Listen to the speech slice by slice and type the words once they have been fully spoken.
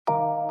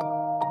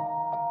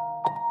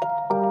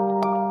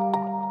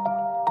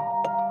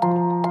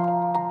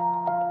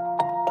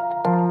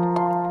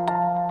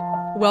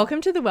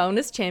Welcome to the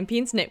Wellness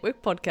Champions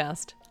Network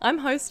podcast. I'm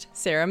host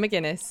Sarah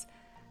McGuinness.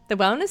 The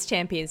Wellness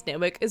Champions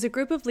Network is a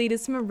group of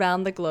leaders from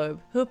around the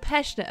globe who are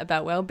passionate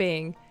about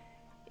well-being.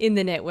 In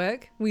the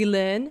network, we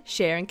learn,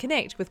 share and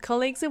connect with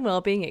colleagues and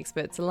well-being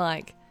experts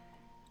alike.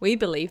 We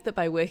believe that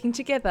by working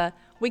together,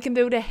 we can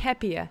build a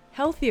happier,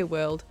 healthier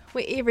world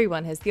where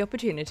everyone has the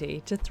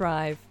opportunity to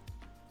thrive.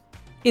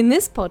 In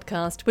this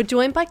podcast, we're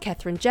joined by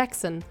Catherine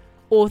Jackson,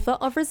 author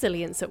of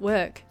Resilience at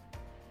Work.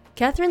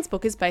 Catherine's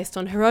book is based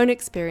on her own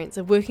experience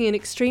of working in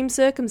extreme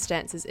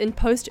circumstances in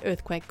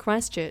post-earthquake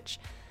Christchurch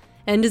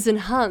and is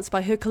enhanced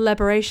by her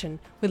collaboration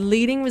with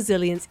leading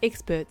resilience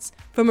experts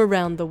from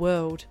around the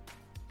world.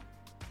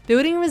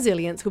 Building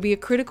resilience will be a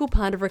critical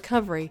part of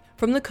recovery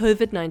from the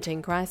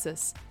COVID-19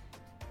 crisis.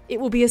 It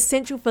will be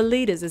essential for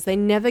leaders as they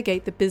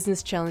navigate the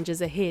business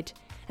challenges ahead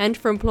and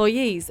for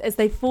employees as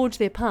they forge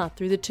their path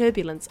through the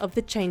turbulence of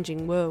the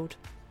changing world.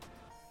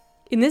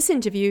 In this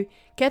interview,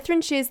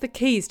 Catherine shares the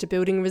keys to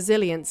building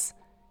resilience,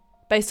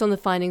 based on the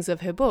findings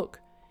of her book,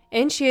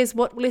 and shares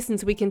what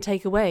lessons we can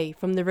take away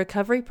from the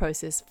recovery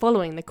process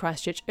following the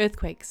Christchurch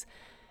earthquakes,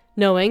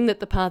 knowing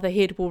that the path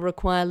ahead will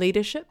require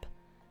leadership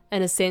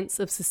and a sense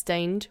of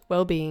sustained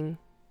well-being.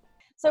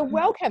 So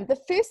welcome. The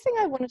first thing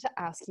I wanted to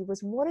ask you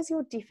was, what is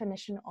your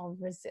definition of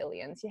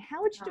resilience?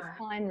 How would you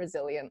define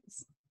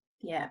resilience?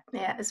 Yeah.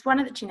 It's one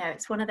of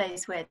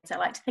those words. I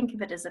like to think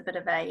of it as a bit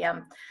of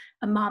a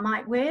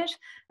Marmite word.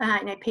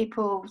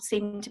 People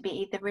seem to be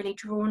either really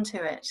drawn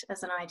to it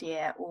as an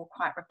idea or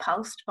quite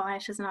repulsed by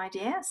it as an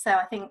idea. So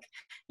I think,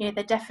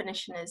 the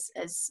definition is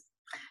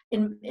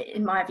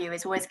in my view,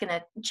 is always going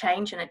to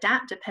change and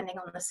adapt depending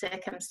on the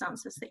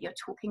circumstances that you're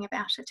talking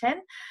about it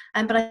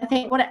in. But I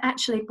think what it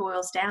actually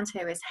boils down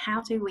to is,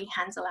 how do we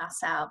handle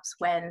ourselves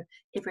when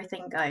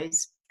everything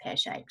goes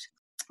pear-shaped?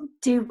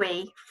 Do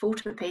we fall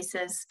to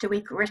pieces? Do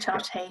we grit our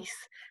teeth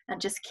and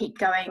just keep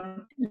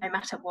going no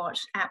matter what,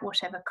 at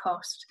whatever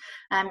cost?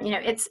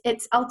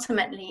 It's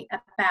ultimately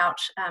about,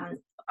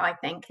 I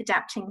think,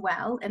 adapting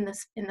well in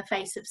the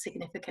face of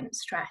significant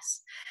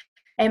stress.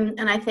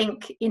 And I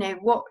think,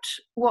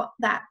 what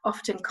that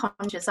often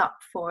conjures up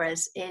for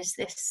us is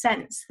this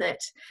sense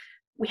that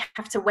we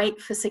have to wait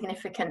for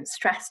significant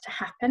stress to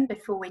happen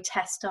before we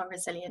test our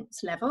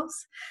resilience levels.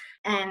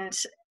 And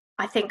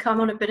I think I'm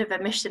on a bit of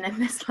a mission in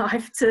this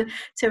life to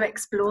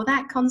explore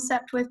that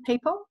concept with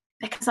people,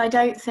 because I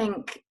don't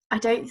think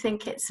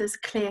it's as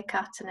clear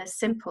cut and as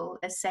simple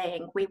as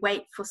saying we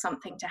wait for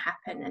something to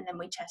happen and then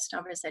we test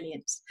our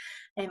resilience.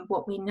 And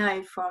what we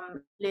know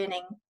from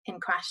learning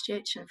in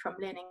Christchurch and from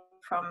learning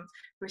from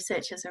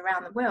researchers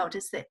around the world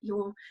is that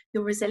your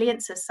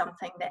resilience is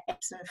something that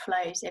ebbs and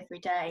flows every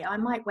day. I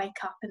might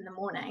wake up in the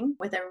morning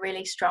with a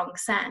really strong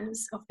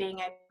sense of being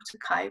able to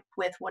cope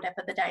with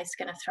whatever the day is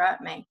going to throw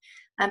at me.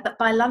 But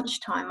by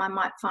lunchtime, I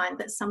might find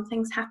that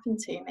something's happened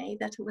to me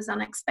that was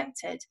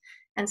unexpected.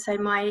 And so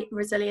my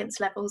resilience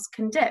levels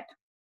can dip.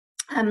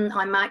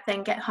 I might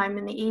then get home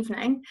in the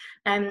evening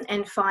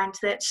and find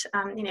that,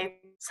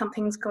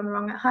 something's gone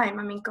wrong at home.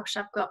 I mean, gosh,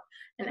 I've got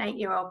an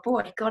 8-year-old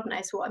boy. God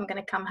knows what I'm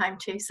going to come home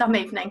to some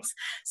evenings.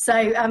 So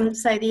at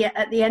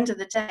the end of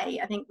the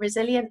day, I think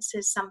resilience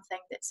is something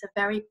that's a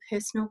very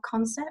personal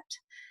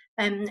concept.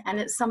 And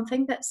it's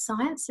something that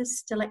science is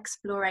still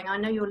exploring. I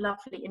know your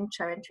lovely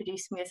intro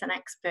introduced me as an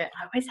expert.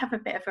 I always have a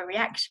bit of a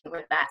reaction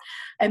with that.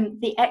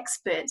 The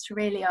experts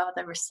really are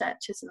the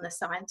researchers and the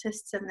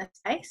scientists in this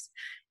space.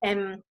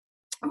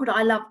 What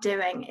I love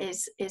doing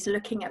is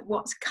looking at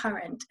what's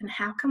current and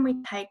how can we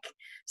take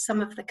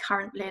some of the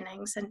current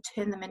learnings and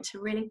turn them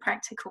into really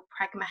practical,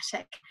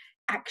 pragmatic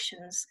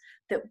actions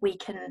that we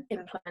can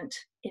implement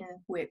in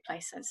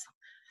workplaces.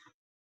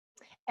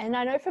 And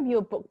I know from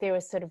your book there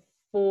were sort of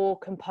 4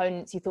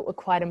 components you thought were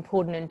quite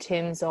important in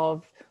terms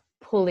of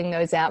pulling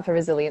those out for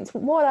resilience.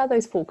 What are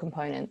those 4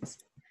 components?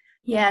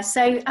 Yeah,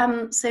 so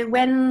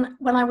when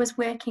I was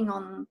working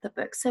on the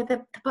book, so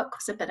the book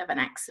was a bit of an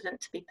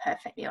accident, to be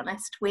perfectly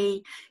honest.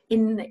 We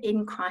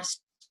in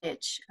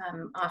Christchurch,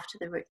 after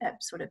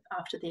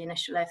the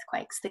initial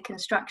earthquakes, the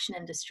construction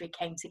industry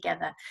came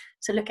together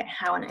to look at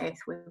how on earth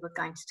we were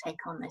going to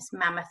take on this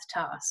mammoth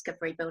task of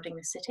rebuilding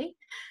the city.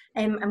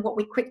 And what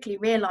we quickly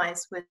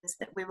realised was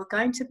that we were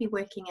going to be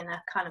working in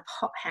a kind of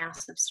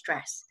hothouse of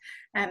stress.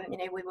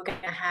 We were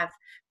going to have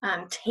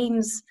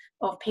teams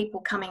of people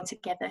coming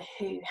together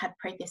who had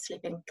previously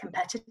been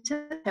competitors,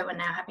 who are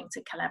now having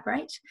to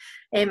collaborate.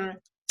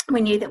 We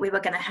knew that we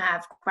were going to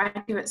have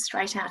graduates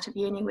straight out of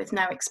uni with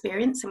no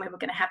experience, and we were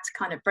going to have to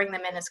kind of bring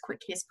them in as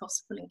quickly as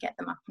possible and get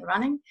them up and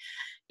running.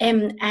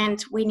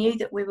 And we knew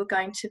that we were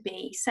going to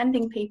be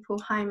sending people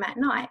home at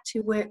night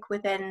to work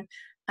within,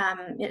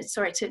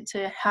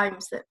 to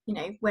homes that,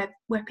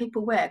 where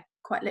people were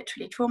quite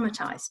literally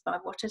traumatized by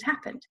what had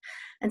happened.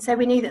 And so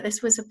we knew that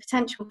this was a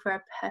potential for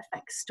a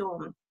perfect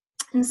storm.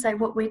 And so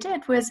what we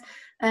did was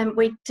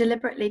we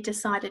deliberately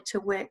decided to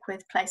work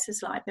with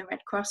places like the Red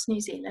Cross New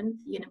Zealand,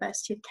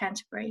 University of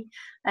Canterbury,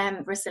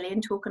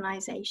 resilient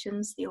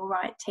organisations, the All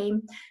Right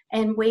team,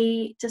 and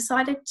we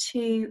decided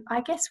to,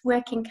 I guess,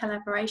 work in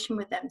collaboration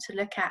with them to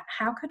look at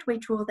how could we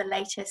draw the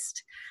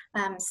latest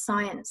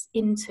science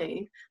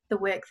into the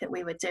work that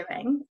we were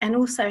doing, and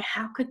also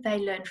how could they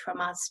learn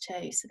from us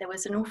too. So there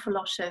was an awful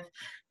lot of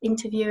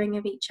interviewing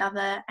of each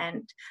other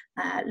and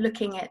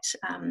looking at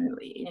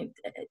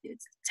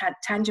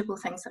tangible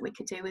things that we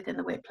could do within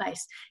the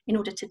workplace in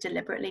order to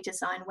deliberately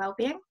design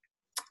well-being.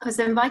 I was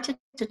invited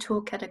to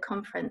talk at a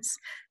conference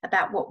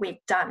about what we'd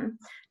done,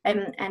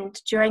 and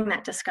during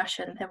that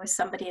discussion there was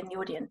somebody in the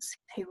audience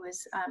who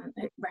was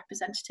a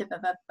representative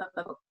of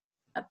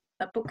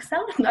a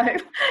bookseller, no,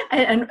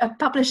 a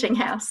publishing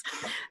house,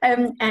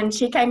 and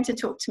she came to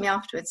talk to me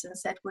afterwards and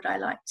said, would I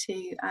like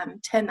to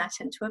turn that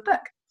into a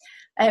book?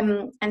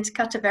 And to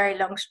cut a very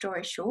long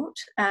story short,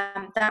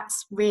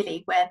 that's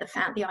really where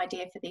the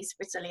idea for these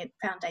resilient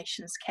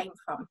foundations came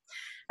from.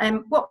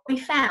 What we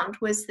found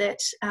was that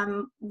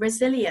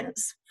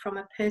resilience from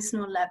a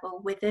personal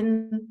level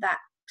within that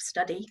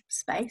study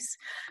space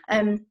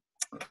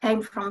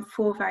came from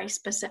 4 very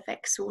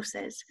specific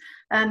sources.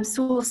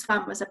 Source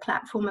 1 was a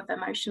platform of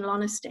emotional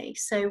honesty.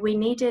 So we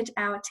needed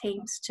our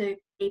teams to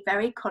be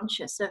very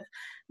conscious of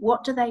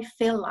what do they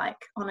feel like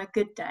on a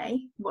good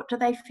day, what do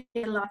they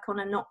feel like on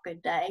a not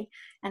good day,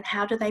 and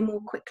how do they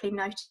more quickly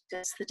notice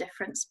the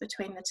difference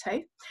between the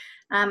two.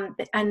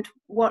 And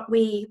what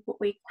we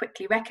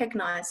quickly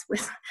recognized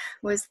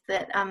was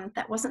that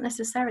that wasn't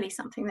necessarily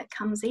something that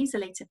comes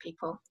easily to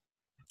people.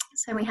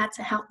 So we had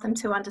to help them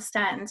to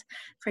understand,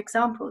 for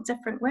example,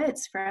 different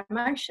words for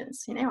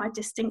emotions. You know, I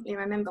distinctly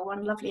remember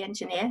one lovely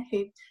engineer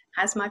who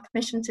has my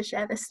permission to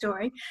share this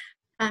story,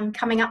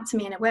 coming up to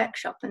me in a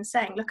workshop and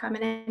saying, look, I'm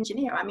an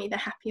engineer, I'm either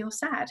happy or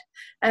sad.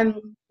 I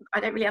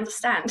don't really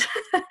understand.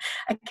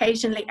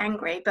 Occasionally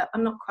angry, but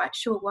I'm not quite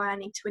sure why I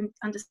need to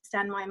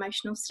understand my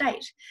emotional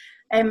state.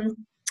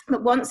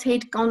 But once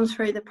he'd gone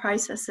through the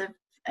process of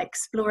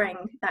exploring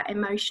that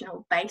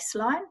emotional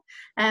baseline,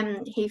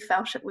 he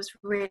felt it was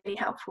really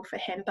helpful for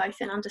him, both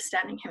in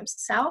understanding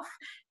himself,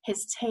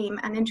 his team,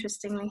 and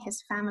interestingly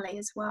his family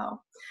as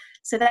well.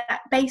 So that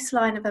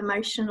baseline of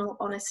emotional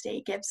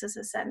honesty gives us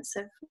a sense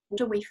of what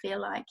do we feel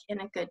like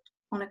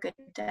on a good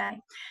day,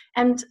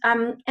 and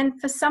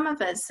for some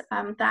of us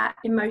that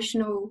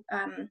emotional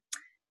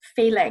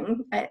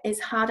feeling is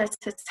harder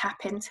to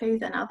tap into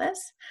than others,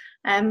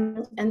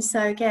 and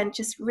so again,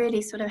 just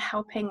really sort of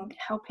helping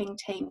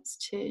teams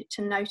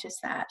to notice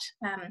that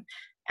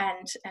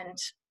and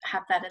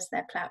have that as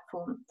their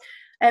platform.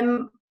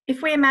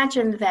 If we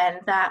imagine then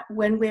that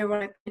when we're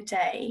on a good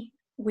day,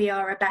 we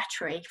are a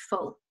battery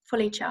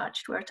fully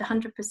charged, we're at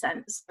 100%,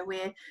 so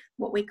we're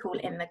what we call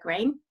in the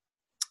green.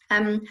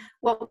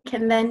 What we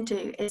can then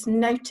do is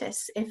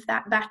notice if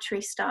that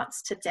battery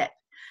starts to dip.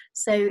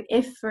 So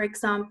if, for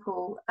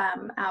example,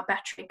 our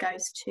battery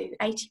goes to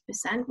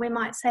 80%, we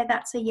might say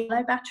that's a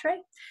yellow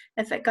battery.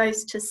 If it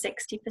goes to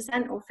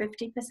 60% or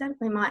 50%,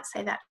 we might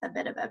say that's a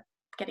bit of a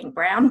getting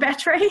brown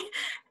battery.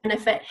 And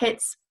if it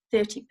hits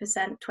 30%,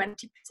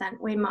 20%,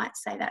 we might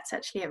say that's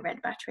actually a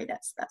red battery.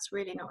 That's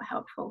really not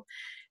helpful.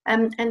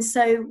 And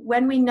so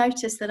when we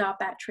notice that our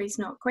battery's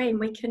not green,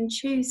 we can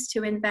choose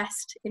to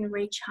invest in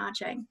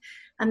recharging.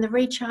 And the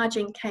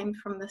recharging came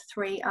from the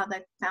 3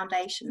 other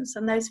foundations.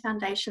 And those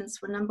foundations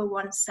were, number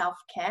 1,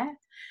 self-care.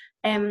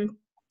 And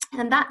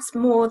that's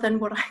more than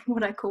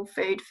what I call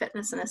food,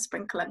 fitness, and a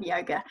sprinkle of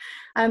yoga.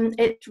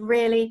 It's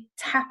really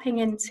tapping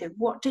into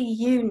what do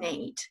you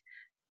need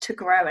to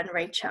grow and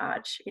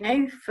recharge. You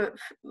know,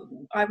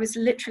 I was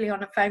literally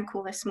on a phone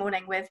call this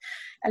morning with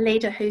a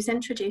leader who's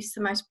introduced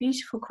the most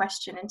beautiful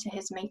question into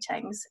his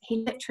meetings. He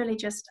literally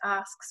just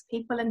asks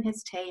people in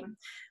his team,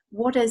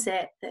 what is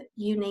it that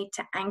you need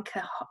to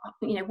anchor,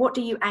 you know, what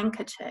do you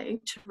anchor to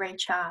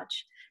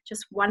recharge?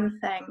 Just one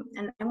thing.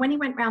 And when he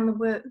went around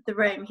the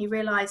room, he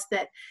realized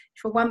that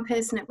for one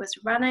person it was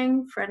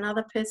running, for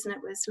another person it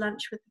was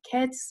lunch with the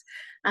kids,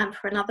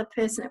 for another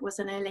person it was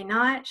an early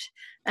night,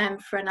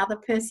 and for another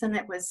person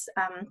it was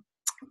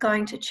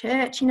going to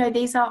church. You know,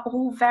 these are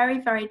all very,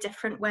 very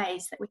different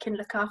ways that we can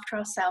look after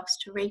ourselves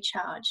to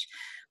recharge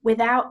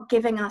without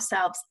giving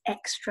ourselves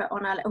extra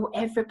on our, oh,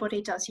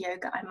 everybody does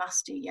yoga, I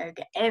must do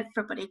yoga.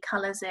 Everybody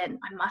colours in,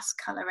 I must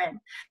colour in.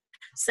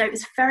 So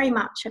it's very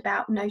much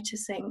about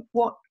noticing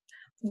what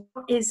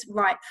is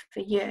right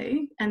for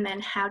you, and then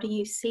how do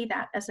you see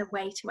that as a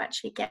way to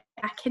actually get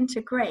back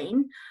into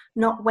green,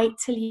 not wait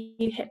till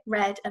you hit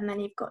red and then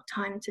you've got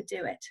time to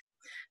do it.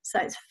 So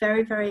it's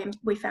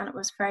we found it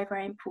was very,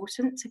 very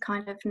important to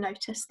kind of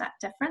notice that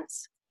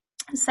difference.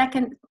 The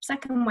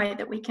second way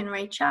that we can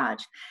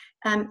recharge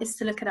is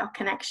to look at our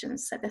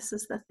connections. So this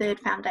is the 3rd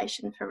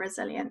foundation for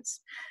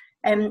resilience.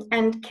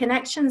 And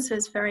connections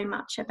is very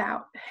much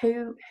about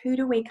who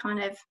do we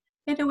kind of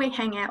Who do we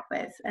hang out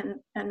with, and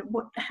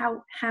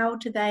how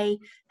do they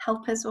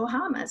help us or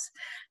harm us?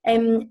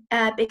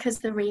 Because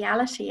the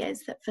reality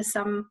is that for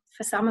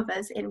some of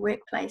us in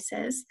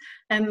workplaces,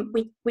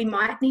 we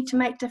might need to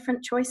make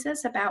different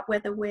choices about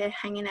whether we're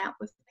hanging out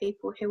with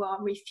people who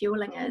are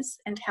refueling us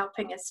and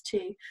helping us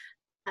to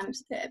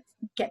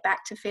get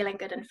back to feeling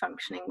good and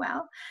functioning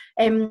well,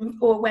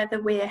 or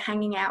whether we're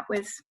hanging out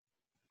with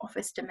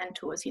office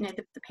dementors,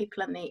 the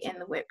people in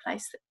the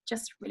workplace that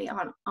just really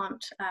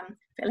aren't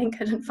feeling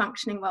good and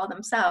functioning well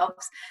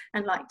themselves,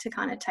 and like to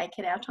kind of take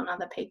it out on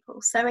other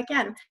people. So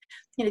again,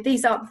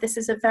 this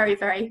is a very,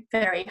 very,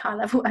 very high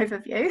level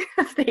overview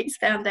of these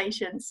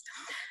foundations.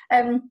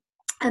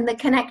 And the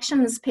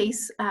connections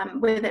piece,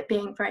 with it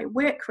being very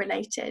work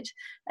related,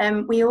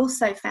 we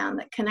also found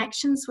that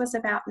connections was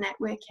about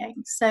networking.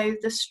 So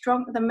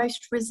the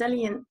most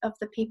resilient of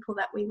the people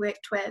that we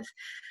worked with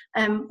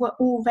were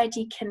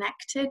already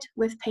connected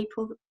with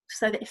people,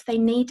 so that if they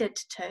needed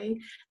to,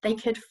 they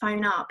could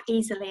phone up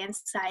easily and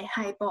say,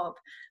 "Hey Bob,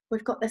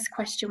 we've got this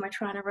question we're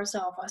trying to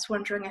resolve. I was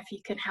wondering if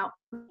you can help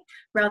me,"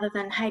 rather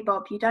than, "Hey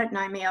Bob, you don't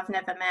know me, I've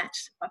never met,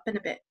 I've been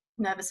a bit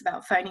nervous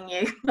about phoning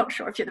you, not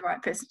sure if you're the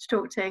right person to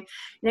talk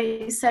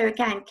to." So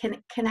again,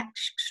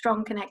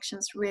 strong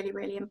connections, really,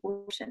 really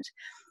important.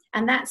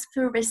 And that's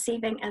for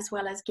receiving as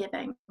well as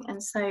giving.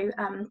 And so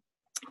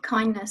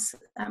kindness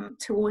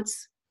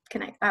towards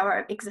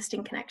our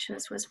existing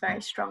connections was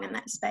very strong in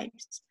that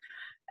space.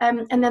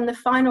 And then the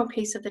final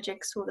piece of the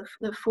jigsaw,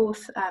 the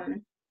fourth,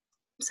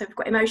 so we've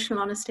got emotional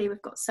honesty,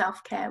 we've got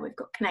self-care, we've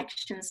got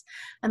connections,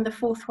 and the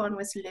fourth one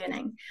was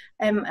learning.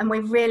 And we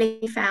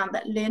really found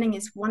that learning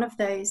is one of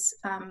those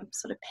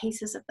sort of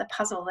pieces of the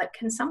puzzle that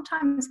can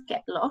sometimes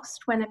get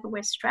lost whenever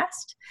we're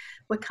stressed.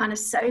 We're kind of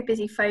so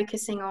busy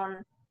focusing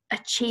on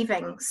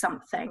achieving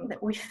something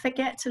that we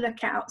forget to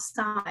look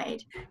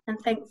outside and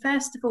think,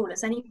 first of all,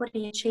 has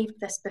anybody achieved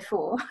this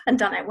before and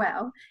done it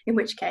well? In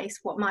which case,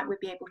 what might we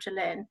be able to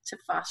learn to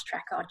fast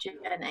track our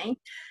journey?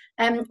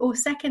 Or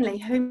secondly,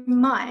 who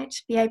might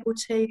be able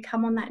to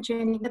come on that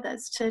journey with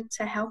us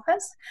to help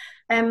us?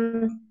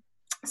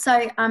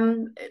 So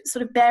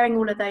sort of bearing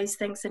all of those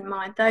things in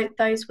mind,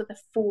 those were the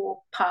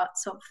four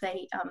parts of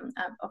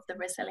the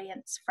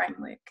resilience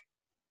framework.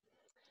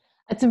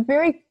 It's a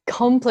very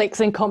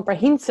complex and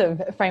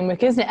comprehensive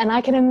framework, isn't it? And I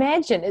can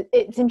imagine,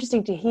 it's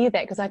interesting to hear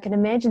that, because I can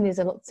imagine there's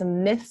lots of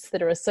myths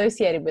that are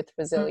associated with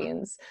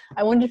resilience.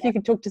 I wonder if you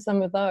could talk to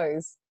some of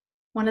those.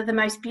 One of the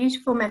most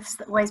beautiful myths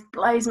that always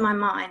blows my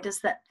mind is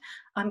that,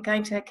 I'm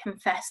going to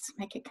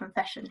make a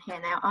confession here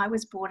now. I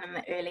was born in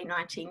the early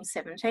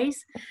 1970s.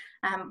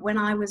 When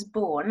I was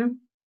born,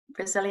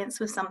 resilience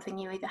was something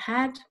you either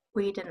had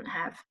or you didn't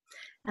have.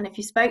 And if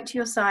you spoke to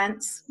your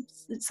science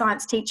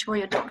teacher or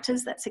your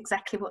doctors, that's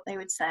exactly what they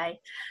would say.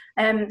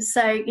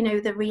 So,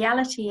 the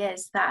reality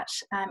is that,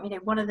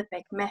 one of the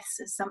big myths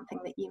is something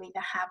that you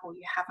either have or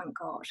you haven't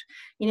got.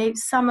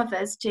 Some of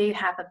us do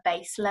have a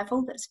base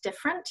level that's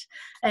different.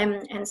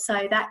 And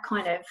so that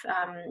kind of,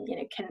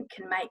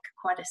 can make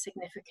quite a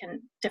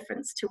significant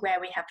difference to where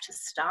we have to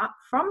start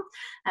from.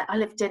 I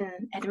lived in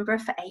Edinburgh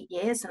for 8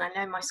 years, and I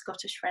know my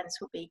Scottish friends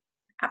will be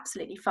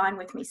absolutely fine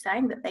with me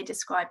saying that they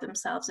describe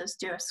themselves as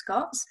doer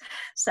Scots.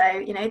 So,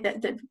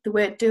 the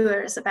word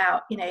doer is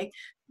about,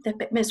 they're a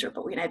bit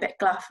miserable, a bit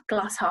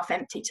glass half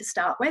empty to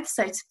start with.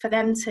 So for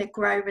them to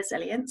grow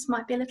resilience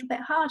might be a little bit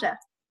harder.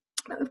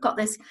 But we've got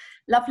this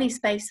lovely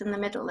space in the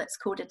middle that's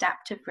called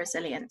adaptive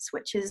resilience,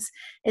 which is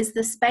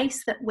the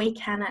space that we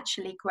can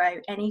actually grow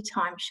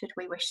anytime should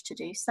we wish to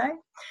do so.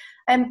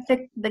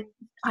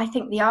 I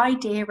think the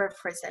idea of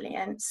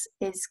resilience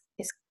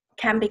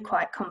can be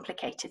quite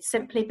complicated,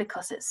 simply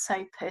because it's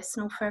so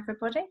personal for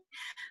everybody.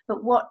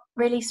 But what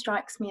really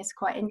strikes me as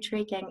quite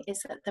intriguing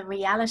is that the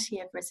reality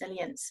of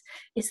resilience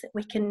is that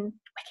we can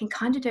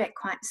kind of do it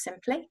quite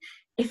simply.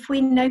 If we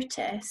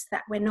notice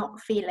that we're not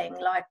feeling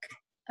like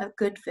a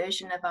good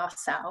version of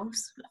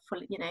ourselves,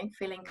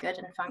 feeling good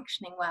and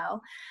functioning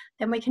well,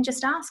 then we can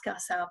just ask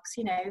ourselves,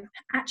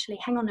 actually,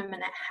 hang on a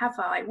minute,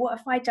 what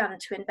have I done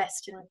to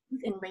invest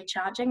in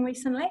recharging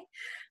recently?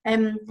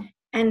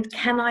 And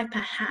can I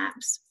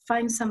perhaps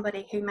find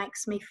somebody who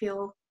makes me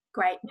feel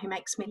great and who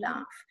makes me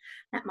laugh?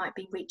 That might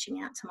be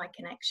reaching out to my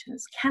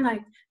connections. Can I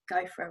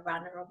go for a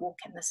run or a walk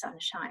in the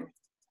sunshine?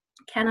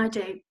 Can I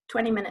do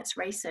 20 minutes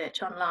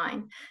research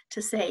online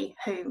to see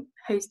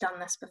who's done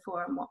this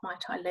before and what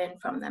might I learn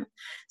from them?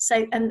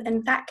 So,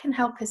 and that can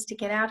help us to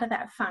get out of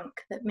that funk.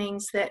 That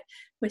means that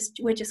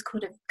we're just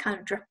kind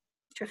of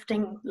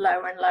drifting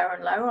lower and lower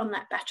and lower on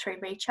that battery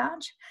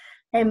recharge.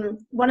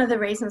 One of the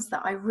reasons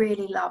that I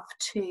really love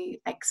to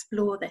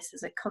explore this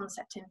as a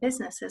concept in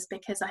business is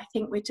because I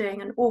think we're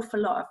doing an awful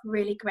lot of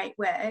really great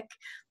work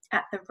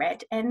at the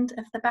red end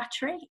of the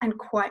battery, and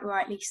quite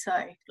rightly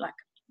so,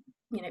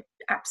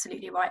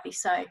 absolutely rightly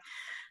so.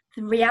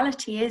 The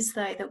reality is,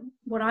 though, that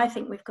what I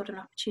think we've got an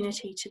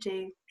opportunity to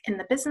do in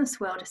the business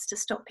world is to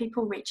stop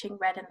people reaching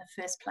red in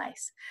the first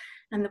place.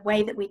 And the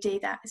way that we do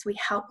that is we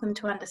help them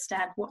to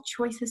understand what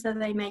choices are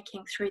they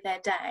making through their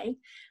day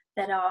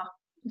that are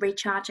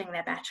recharging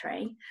their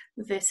battery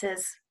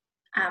versus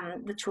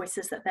the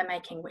choices that they're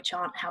making which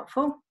aren't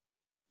helpful.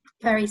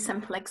 Very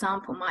simple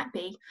example might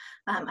be,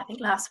 I think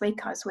last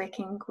week I was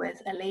working with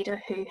a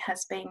leader who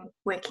has been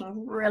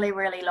working really,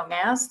 really long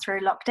hours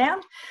through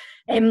lockdown,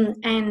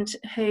 and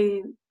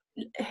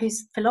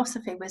whose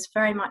philosophy was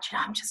very much,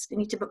 I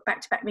need to book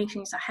back-to-back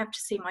meetings, I have to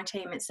see my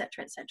team,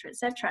 etc., etc.,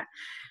 etc.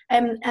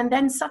 And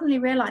then suddenly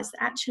realised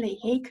that actually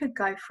he could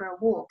go for a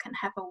walk and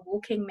have a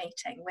walking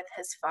meeting with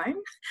his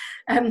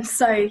phone,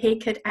 so he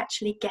could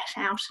actually get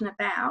out and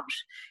about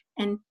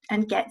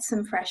and get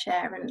some fresh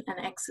air and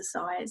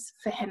exercise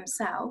for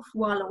himself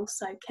while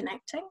also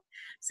connecting.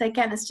 So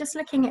again, it's just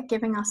looking at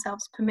giving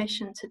ourselves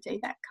permission to do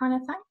that kind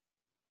of thing.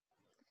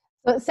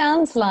 Well, it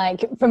sounds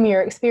like from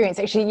your experience,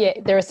 actually, yeah,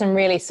 there are some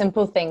really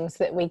simple things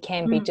that we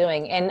can be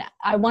doing. And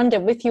I wonder,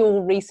 with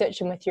your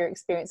research and with your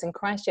experience in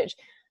Christchurch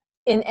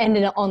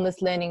on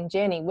this learning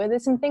journey, were there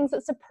some things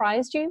that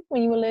surprised you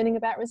when you were learning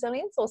about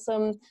resilience, or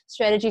some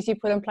strategies you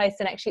put in place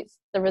and actually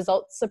the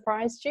results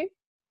surprised you?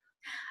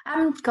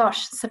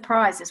 Gosh,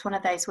 surprise is one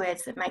of those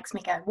words that makes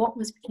me go, what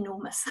was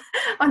enormous?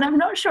 And I'm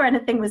not sure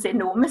anything was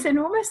enormous.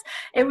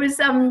 It was,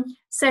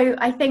 so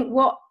I think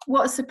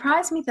what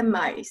surprised me the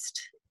most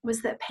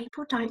was that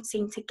people don't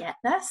seem to get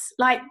this.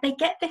 Like, they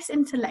get this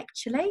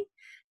intellectually,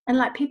 and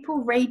like people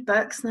read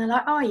books and they're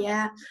like, oh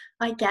yeah,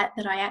 I get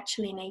that I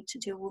actually need to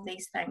do all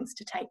these things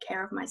to take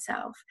care of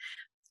myself.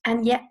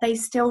 And yet they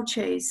still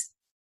choose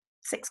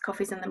 6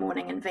 coffees in the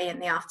morning and V in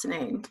the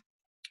afternoon.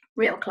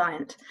 Real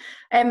client.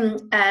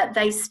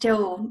 They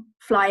still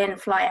fly in,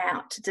 fly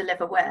out to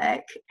deliver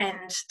work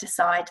and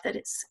decide that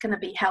it's going to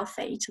be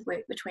healthy to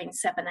work between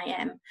 7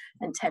 a.m.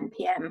 and 10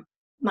 p.m.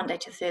 Monday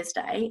to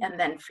Thursday, and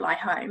then fly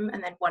home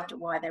and then wonder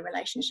why their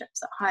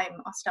relationships at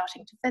home are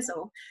starting to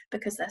fizzle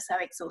because they're so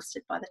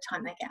exhausted by the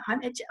time they get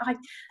home.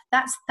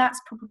 That's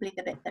probably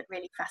the bit that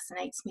really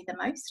fascinates me the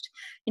most.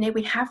 You know,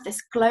 we have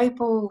this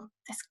global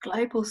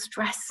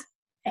stress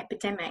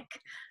epidemic,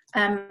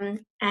 and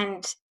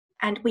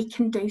we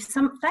can do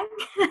something.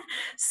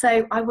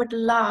 So I would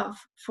love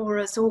for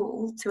us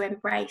all to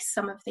embrace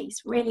some of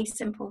these really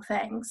simple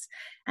things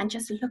and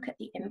just look at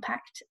the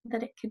impact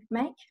that it could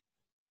make.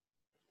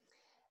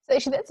 So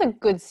actually, that's a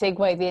good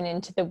segue then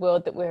into the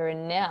world that we're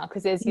in now,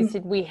 because as you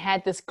said, we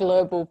had this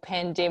global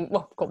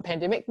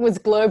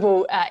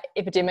global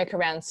epidemic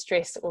around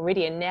stress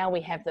already, and now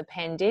we have the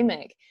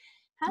pandemic.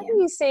 How do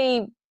you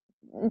see,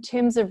 in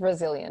terms of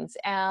resilience,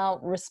 our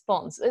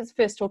response? Let's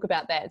first talk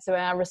about that. So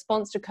our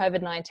response to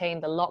COVID-19,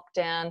 the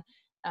lockdown,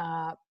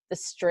 the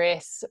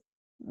stress,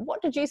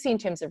 what did you see in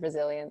terms of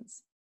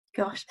resilience?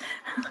 Gosh,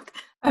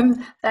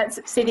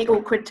 that's the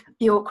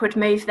awkward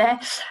move there.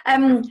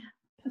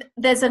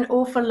 There's an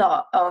awful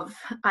lot of,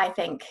 I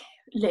think,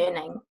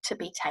 learning to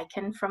be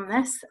taken from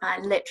this. I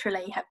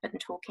literally have been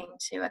talking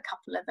to a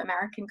couple of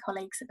American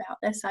colleagues about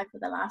this over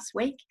the last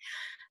week.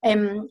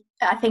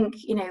 I think,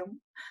 you know,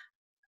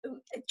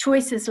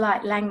 choices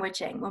like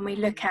languaging, when we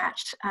look at,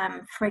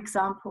 for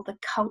example, the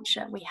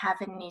culture we have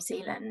in New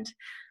Zealand,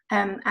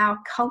 our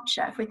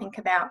culture, if we think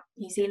about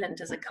New Zealand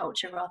as a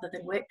culture rather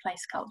than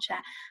workplace culture,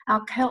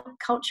 our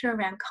culture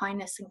around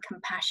kindness and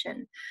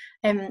compassion,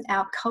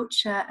 our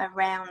culture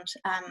around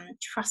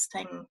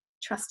trusting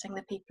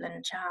the people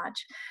in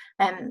charge,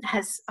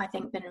 has, I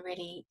think, been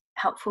really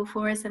helpful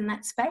for us in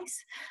that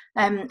space,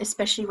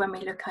 especially when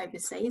we look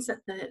overseas at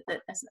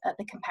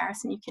the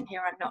comparison. You can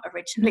hear I'm not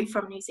originally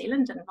from New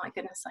Zealand, and my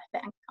goodness, I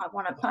think I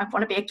want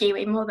to be a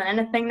Kiwi more than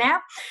anything now.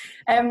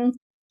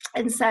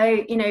 And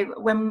so, you know,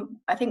 when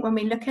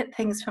we look at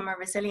things from a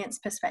resilience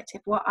perspective,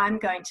 what I'm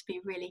going to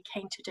be really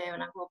keen to do,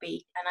 and I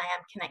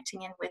am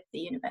connecting in with the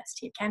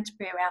University of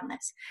Canterbury around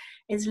this,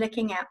 is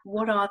looking at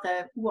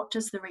what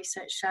does the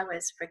research show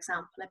us, for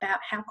example, about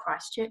how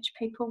Christchurch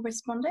people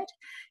responded.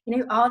 You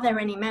know, are there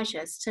any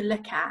measures to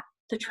look at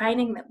the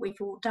training that we've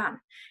all done?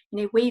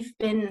 You know, we've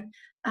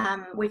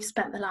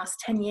spent the last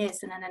 10 years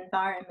in an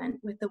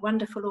environment with the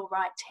wonderful All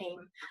Right team,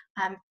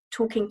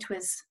 talking to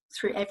us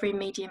through every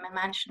medium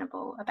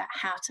imaginable about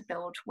how to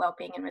build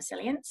well-being and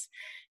resilience.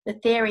 The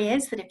theory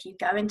is that if you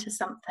go into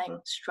something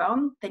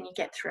strong, then you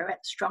get through it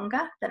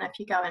stronger than if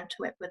you go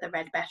into it with a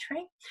red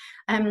battery.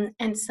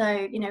 And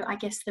so, you know, I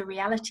guess the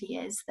reality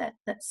is that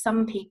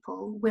some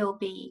people will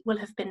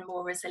have been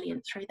more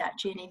resilient through that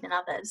journey than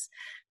others,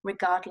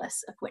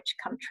 regardless of which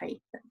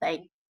country that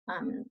they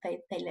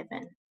live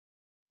in.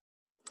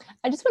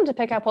 I just wanted to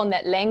pick up on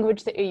that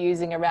language that you're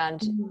using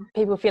around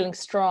people feeling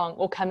strong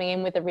or coming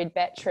in with a red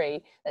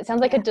battery. That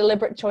sounds like a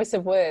deliberate choice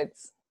of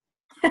words.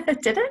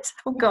 Did it?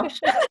 Oh gosh.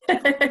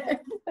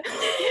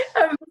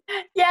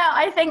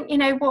 I think, you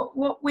know,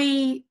 what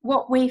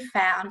we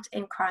found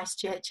in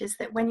Christchurch is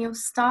that when your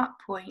start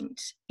point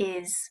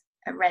is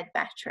a red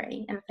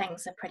battery and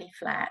things are pretty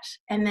flat,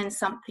 and then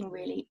something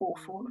really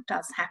awful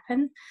does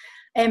happen,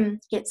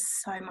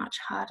 it's so much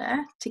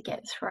harder to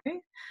get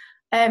through.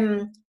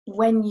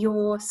 When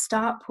your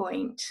start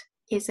point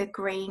is a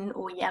green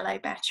or yellow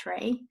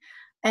battery,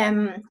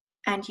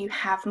 and you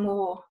have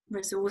more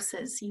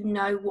resources, you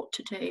know what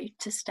to do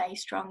to stay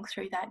strong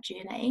through that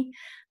journey,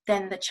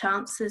 then the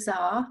chances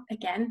are,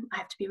 again, I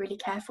have to be really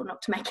careful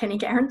not to make any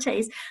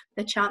guarantees,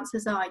 the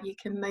chances are you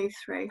can move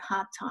through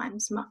hard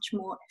times much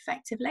more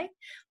effectively.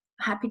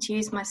 Happy to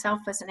use myself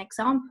as an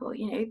example.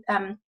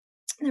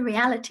 The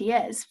reality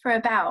is, for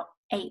about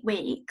 8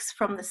 weeks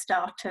from the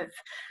start of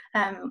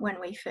when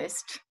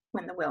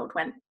the world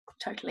went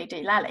totally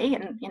doolally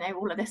and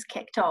all of this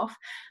kicked off,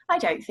 I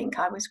don't think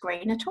I was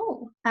green at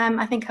all.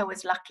 I think I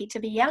was lucky to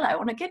be yellow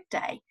on a good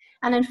day.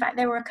 And in fact,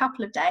 there were a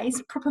couple of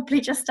days,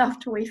 probably just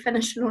after we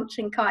finished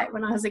launching Kite,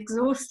 when I was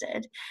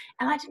exhausted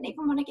and I didn't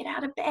even want to get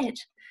out of bed.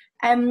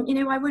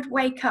 I would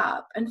wake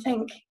up and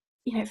think,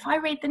 if I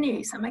read the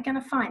news, am I going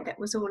to find it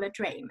was all a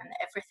dream and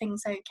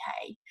everything's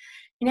okay?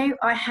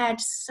 I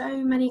had so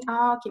many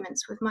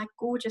arguments with my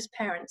gorgeous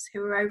parents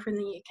who were over in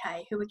the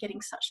UK, who were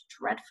getting such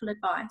dreadful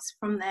advice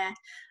from their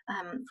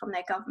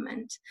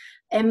government.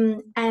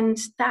 And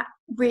that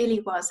really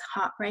was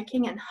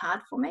heartbreaking and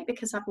hard for me,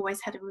 because I've always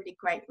had a really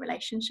great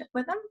relationship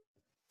with them.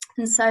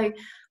 And so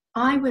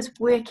I was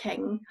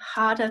working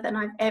harder than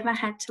I've ever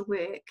had to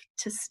work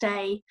to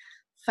stay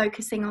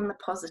focusing on the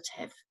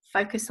positive,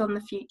 focus on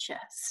the future,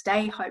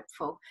 stay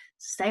hopeful,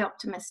 stay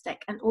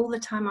optimistic. And all the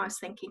time I was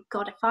thinking,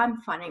 God, if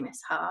I'm finding this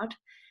hard,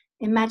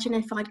 imagine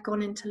if I'd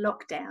gone into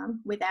lockdown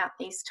without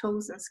these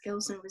tools and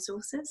skills and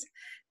resources.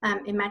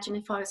 Imagine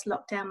if I was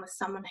locked down with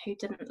someone who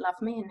didn't love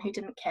me and who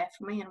didn't care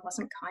for me and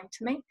wasn't kind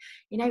to me.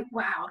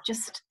 Wow,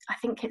 I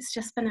think it's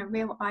just been a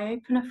real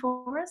eye-opener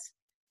for us.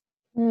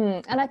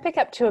 And I pick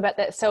up too about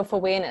that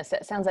self-awareness.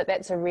 It sounds like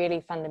that's a really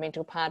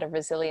fundamental part of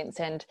resilience,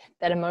 and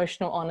that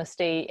emotional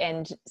honesty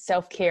and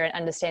self-care and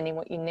understanding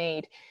what you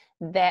need.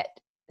 That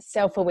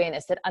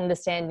self-awareness, that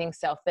understanding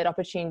self, that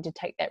opportunity to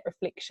take that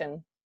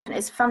reflection.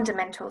 It's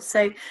fundamental.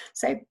 So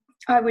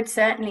I would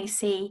certainly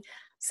see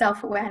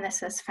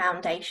self-awareness as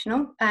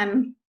foundational.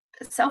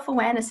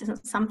 Self-awareness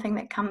isn't something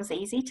that comes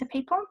easy to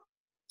people.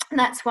 And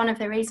that's one of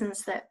the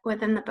reasons that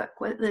within the book,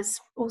 there's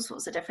all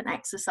sorts of different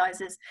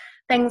exercises.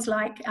 Things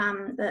like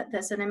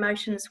there's an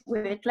emotions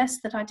word list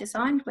that I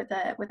designed with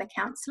a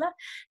counsellor.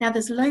 Now,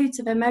 there's loads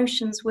of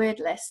emotions word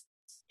lists,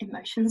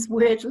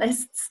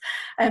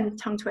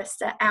 tongue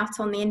twister, out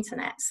on the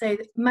internet. So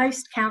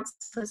most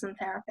counsellors and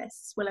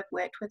therapists will have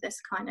worked with this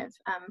kind of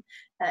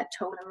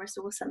tool and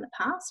resource in the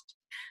past.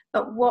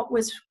 But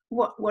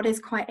what is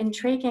quite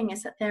intriguing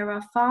is that there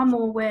are far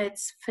more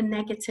words for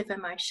negative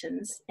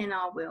emotions in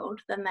our world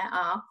than there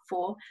are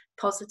for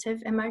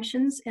positive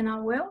emotions in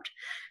our world.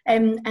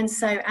 And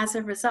so as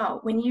a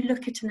result, when you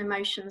look at an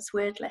emotions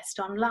word list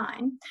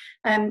online,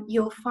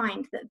 you'll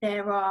find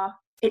that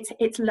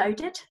it's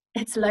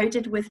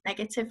loaded with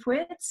negative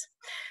words.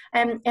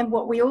 And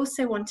what we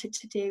also wanted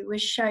to do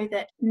was show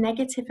that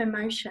negative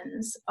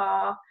emotions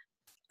are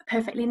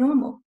perfectly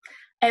normal.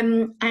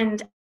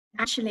 And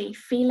actually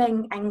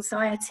feeling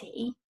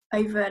anxiety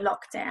over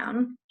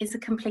lockdown is a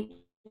completely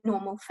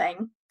normal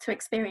thing to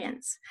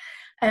experience.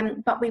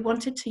 But we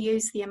wanted to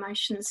use the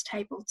emotions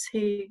table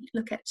to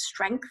look at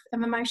strength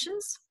of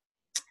emotions.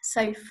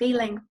 So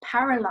feeling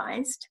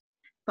paralyzed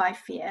by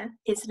fear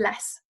is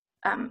less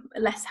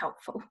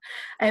helpful.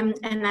 And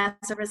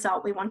as a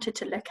result, we wanted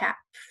to look at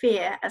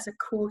fear as a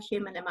core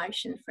human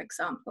emotion, for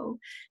example,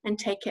 and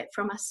take it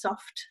from a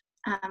soft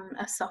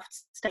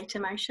state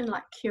emotion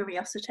like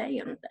curiosity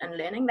and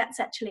learning. That's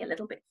actually a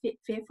little bit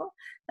fearful.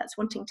 That's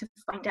wanting to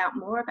find out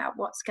more about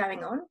what's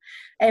going on,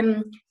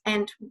 and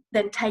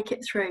then take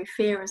it through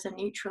fear as a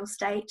neutral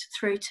state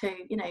through to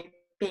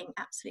being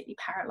absolutely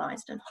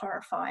paralyzed and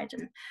horrified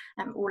and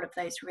all of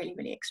those really,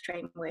 really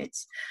extreme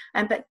words.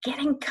 But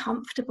getting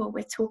comfortable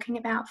with talking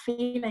about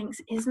feelings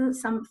isn't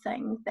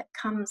something that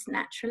comes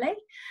naturally.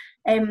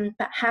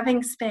 But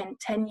having spent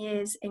 10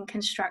 years in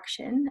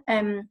construction,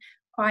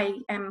 I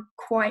am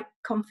quite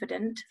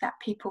confident that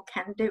people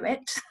can do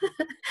it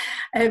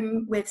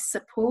with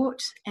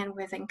support and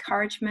with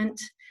encouragement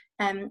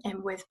and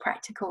with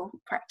practical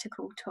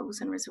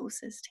tools and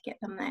resources to get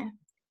them there.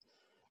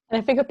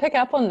 And if we could pick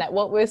up on that,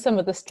 what were some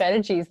of the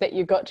strategies that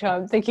you got to?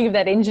 I'm thinking of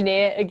that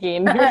engineer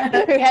again who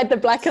had the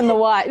black and the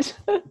white.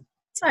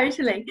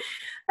 Totally.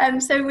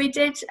 So we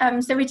did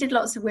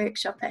lots of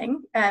workshopping,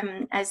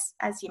 as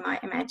you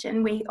might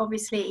imagine.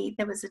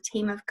 There was a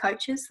team of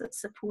coaches that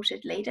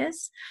supported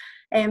leaders,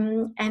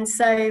 and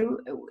so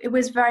it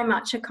was very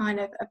much a kind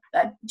of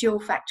a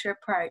dual factor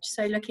approach.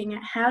 So looking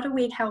at how do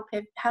we help,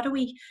 how do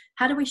we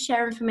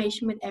share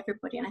information with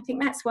everybody, and I think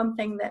that's one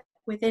thing that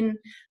within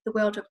the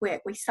world of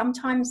work we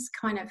sometimes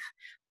kind of,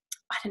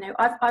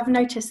 I've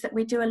noticed that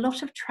we do a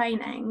lot of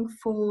training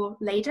for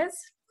leaders,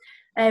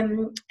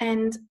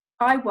 and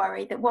I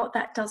worry that what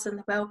that does in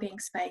the wellbeing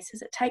space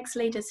is it takes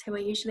leaders who are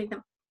usually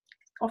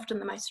often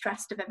the most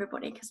stressed of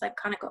everybody, because they've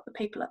kind of got the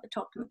people at the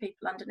top and the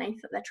people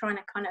underneath that they're trying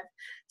to kind of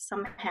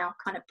somehow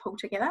kind of pull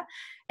together,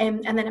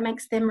 and then it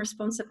makes them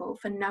responsible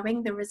for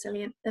knowing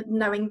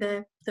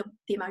the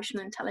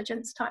emotional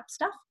intelligence type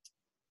stuff.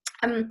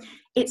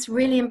 It's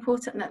really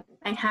important that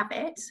they have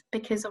it,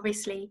 because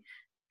obviously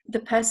the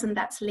person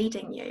that's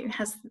leading you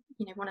has,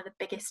 you know, one of the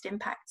biggest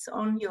impacts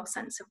on your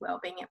sense of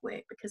well-being at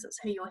work, because it's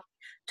who you're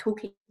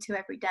talking to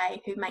every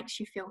day, who makes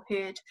you feel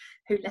heard,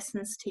 who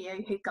listens to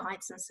you, who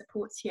guides and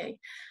supports you.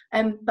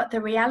 But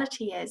the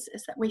reality is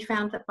that we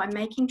found that by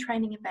making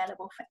training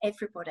available for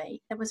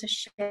everybody, there was a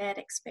shared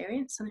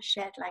experience and a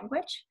shared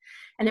language,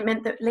 and it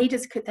meant that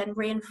leaders could then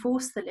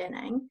reinforce the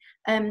learning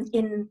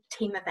in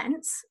team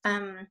events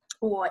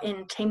or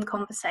in team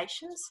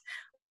conversations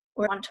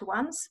or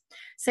one-to-ones.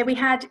 So we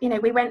had, you know,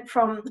 we went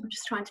from, I'm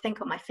just trying to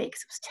think on my feet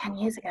because it was 10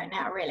 years ago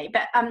now, really,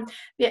 but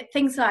yeah,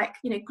 things like,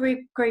 you know,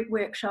 group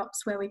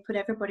workshops where we put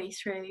everybody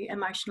through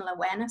emotional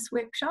awareness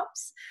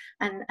workshops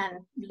and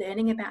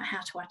learning about how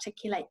to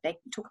articulate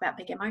talk about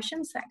big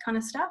emotions, that kind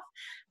of stuff,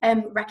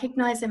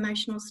 recognize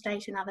emotional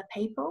state in other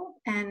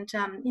people. And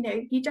you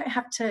know, you don't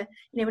have to,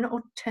 you know, we're not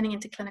all turning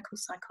into clinical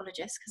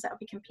psychologists because that would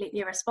be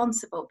completely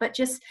irresponsible, but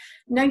just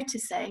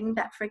noticing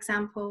that, for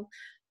example,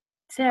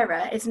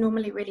 Sarah is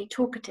normally really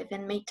talkative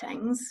in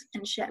meetings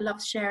and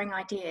loves sharing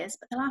ideas,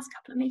 but the last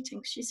couple of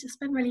meetings she's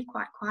just been really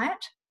quite quiet.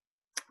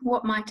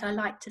 What might I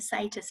like to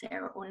say to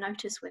Sarah or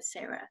notice with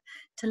Sarah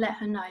to let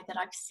her know that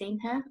I've seen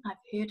her, I've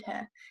heard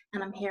her,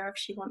 and I'm here if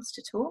she wants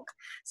to talk?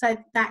 So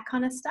that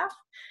kind of stuff.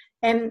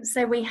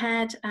 So we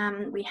had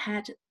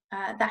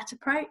that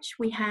approach.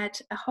 We had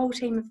a whole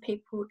team of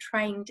people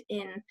trained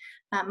in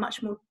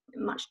much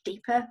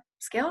deeper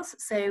skills.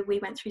 So we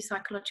went through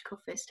psychological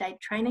first aid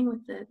training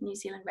with the New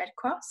Zealand Red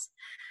Cross.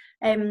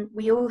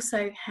 We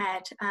also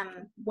had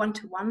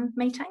one-to-one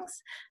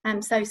meetings.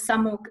 So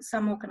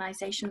some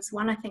organisations,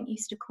 one I think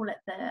used to call it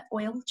the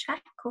oil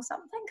check or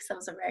something. So it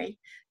was a very,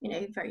 you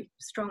know, very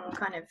strong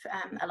kind of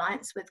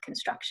alliance with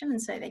construction,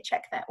 and so they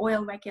check their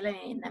oil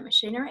regularly in their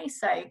machinery.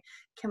 So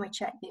can we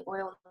check the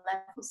oil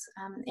levels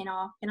in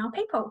our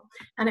people?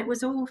 And it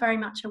was all very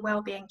much a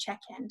well-being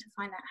check-in to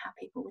find out how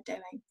people were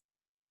doing.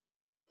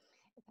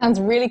 Sounds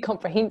really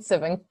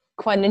comprehensive and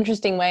quite an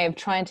interesting way of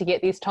trying to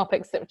get these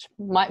topics that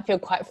might feel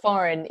quite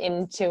foreign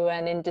into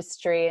an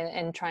industry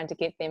and trying to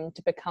get them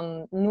to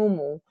become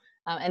normal.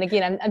 And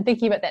again, I'm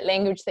thinking about that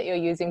language that you're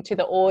using to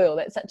the oil.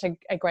 That's such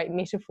a great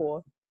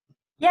metaphor.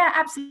 Yeah,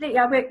 absolutely.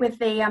 I work with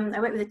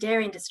the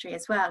dairy industry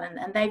as well,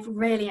 and they've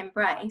really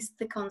embraced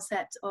the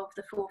concept of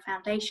the 4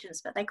 foundations,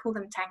 but they call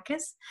them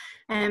tankers.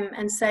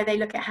 And so they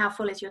look at how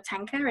full is your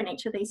tanker in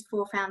each of these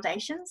 4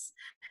 foundations.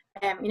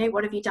 You know,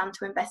 what have you done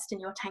to invest in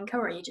your tanker,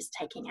 or are you just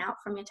taking out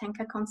from your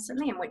tanker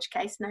constantly? In which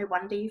case, no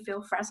wonder you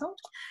feel frazzled.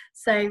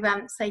 So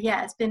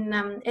yeah, it's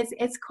been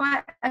it's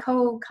quite a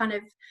cool kind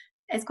of,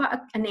 it's quite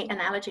a neat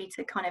analogy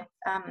to kind of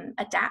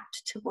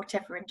adapt to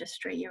whatever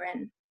industry you're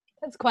in.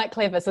 That's quite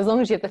clever. So as long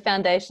as you have the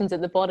foundations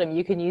at the bottom,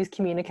 you can use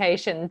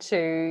communication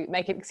to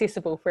make it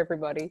accessible for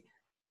everybody.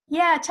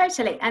 Yeah,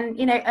 totally. And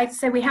you know,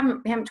 so we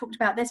haven't talked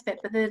about this bit,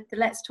 but the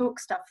Let's Talk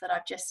stuff that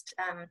I've just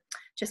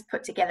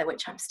put together,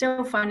 which I'm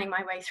still finding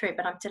my way through,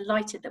 but I'm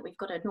delighted that we've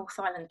got a North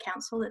Island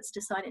council that's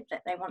decided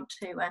that they want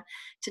to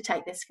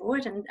take this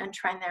forward and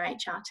train their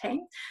HR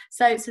team.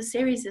 So it's a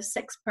series of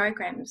 6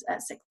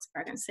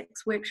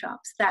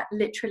 workshops that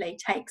literally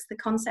takes the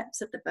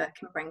concepts of the book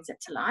and brings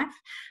it to life,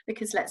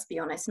 because let's be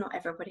honest, not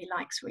everybody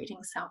likes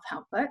reading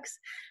self-help books.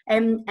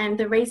 And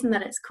the reason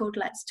that it's called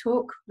Let's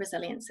Talk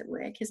Resilience at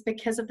Work is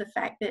because of the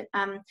fact that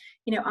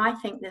you know, I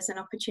think there's an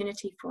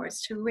opportunity for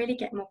us to really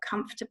get more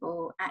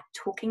comfortable at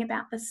talking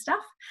about this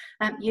stuff,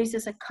 use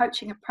as a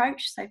coaching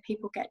approach, so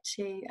people get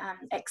to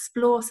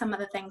explore some of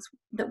the things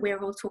that we're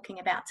all talking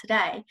about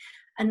today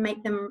and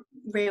make them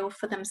real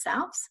for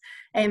themselves,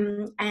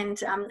 and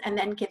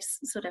then gives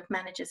sort of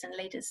managers and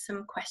leaders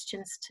some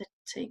questions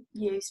to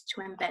use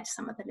to embed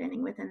some of the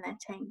learning within their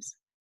teams.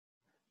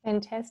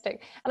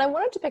 Fantastic. And I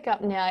wanted to pick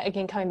up now,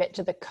 again, coming back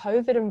to the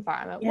COVID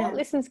environment. Yeah. What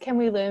lessons can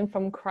we learn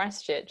from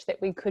Christchurch that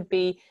we could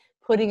be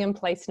putting in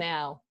place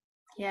now?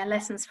 Yeah,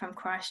 lessons from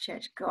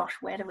Christchurch. Gosh,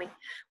 where do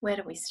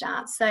we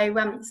start? So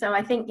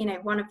I think, you know,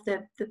 one of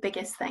the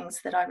biggest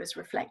things that I was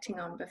reflecting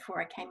on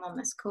before I came on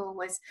this call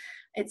was,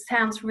 it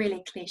sounds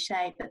really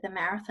cliche, but the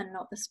marathon,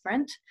 not the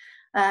sprint.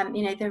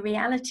 You know, the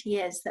reality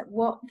is that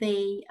what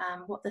the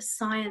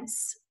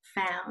science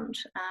found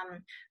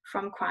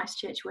from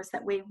Christchurch was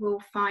that we will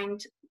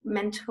find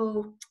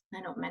we'll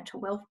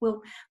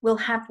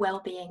have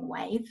well-being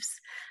waves,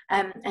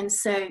 and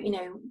so, you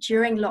know,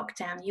 during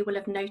lockdown you will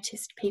have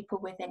noticed people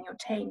within your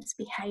teams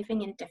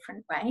behaving in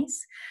different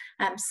ways.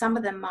 Some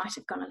of them might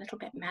have gone a little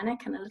bit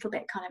manic and a little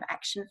bit kind of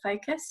action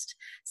focused.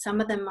 Some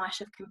of them might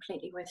have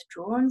completely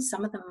withdrawn.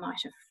 Some of them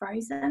might have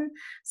frozen.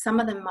 Some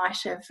of them might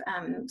have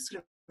sort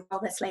of roll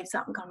their sleeves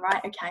up and gone,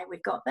 right, okay,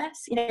 we've got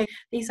this. You know,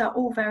 these are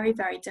all very,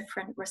 very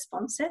different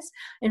responses.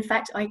 In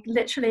fact, I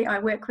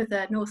work with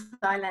a North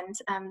Island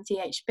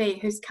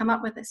DHB who's come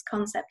up with this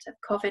concept of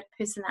COVID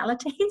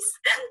personalities,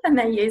 and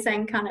they're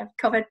using kind of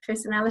COVID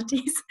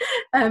personalities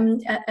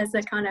as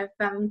a kind of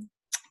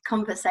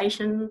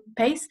conversation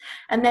piece,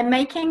 and they're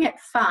making it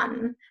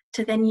fun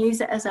to then use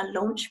it as a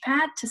launch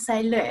pad to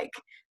say, look,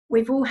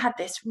 we've all had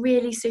this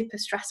really super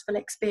stressful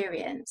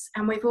experience,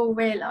 and we've all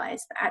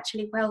realised that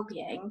actually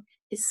well-being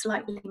is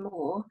slightly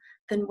more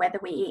than whether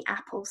we eat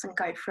apples and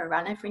go for a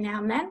run every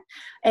now and then.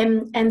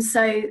 And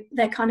so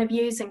they're kind of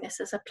using this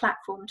as a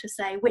platform to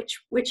say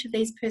which of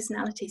these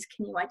personalities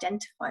can you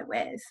identify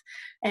with,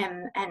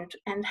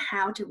 and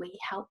how do we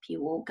help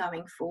you all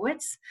going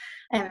forwards.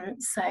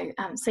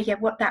 So yeah,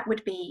 what that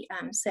would be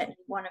certainly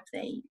one of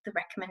the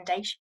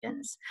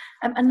recommendations.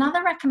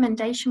 Another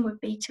recommendation would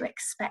be to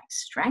expect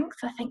strength.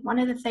 I think one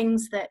of the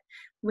things that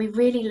we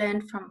really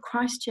learned from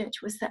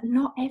Christchurch was that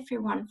not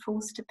everyone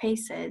falls to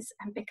pieces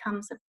and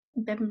becomes a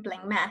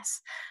bimbling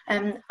mess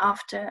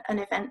after an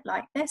event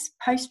like this.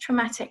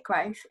 Post-traumatic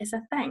growth is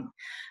a thing,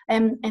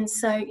 and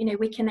so, you know,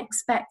 we can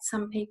expect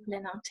some people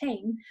in our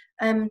team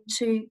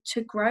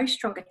to grow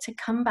stronger, to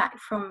come back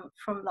from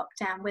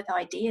lockdown with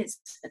ideas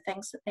for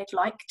things that they'd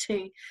like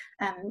to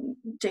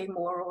do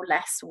more or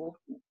less or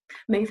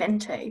move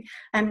into,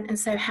 and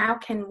so how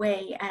can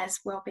we as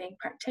wellbeing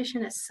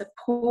practitioners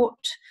support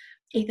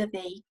either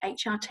the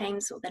HR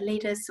teams or the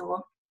leaders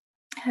or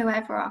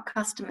whoever our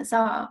customers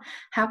are?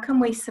 How can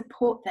we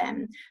support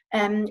them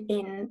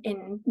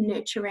in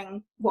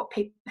nurturing what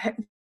people,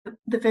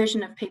 the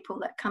version of people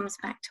that comes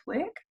back to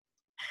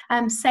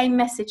work? Same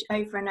message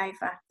over and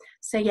over.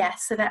 So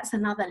yes, so that's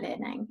another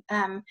learning.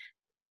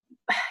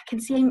 Can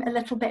seem a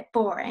little bit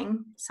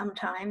boring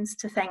sometimes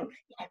to think,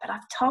 you know,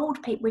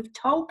 but we've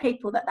told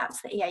people that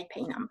that's the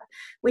EAP number.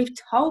 We've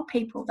told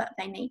people that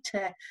they need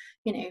to,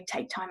 you know,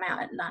 take time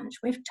out at lunch.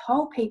 We've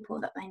told people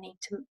that they need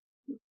to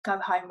go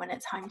home when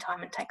it's home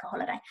time and take a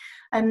holiday.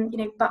 You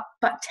know,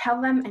 but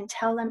tell them and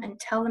tell them and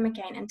tell them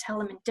again and tell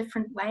them in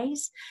different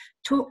ways.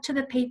 Talk to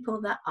the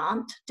people that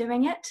aren't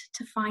doing it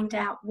to find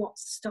out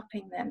what's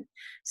stopping them,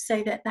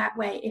 so that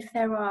way, if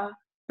there are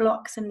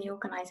blocks in the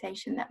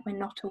organisation that we're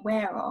not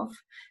aware of,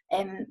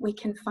 we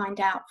can find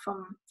out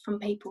from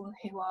people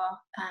who are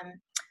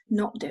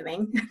not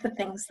doing the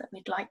things that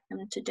we'd like them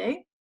to do.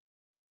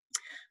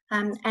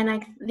 And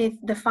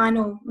the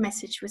final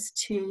message was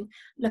to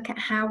look at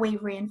how we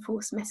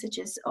reinforce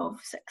messages of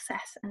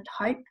success and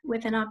hope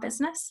within our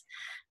business.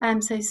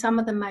 So some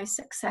of the most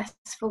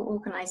successful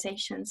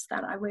organisations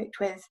that I worked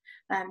with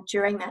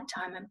during that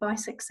time, and by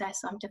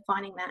success I'm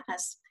defining that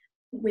as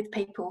with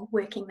people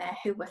working there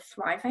who were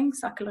thriving,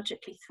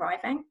 psychologically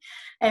thriving.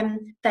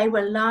 They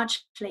were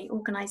largely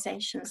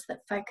organisations that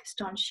focused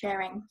on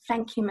sharing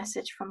thank you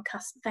messages from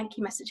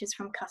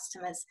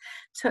customers,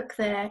 took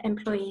their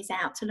employees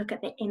out to look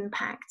at the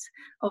impact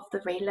of the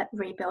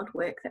rebuild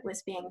work that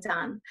was being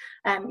done.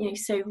 You know,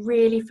 so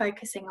really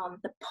focusing on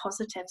the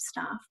positive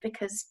stuff,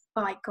 because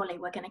by golly,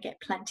 we're going to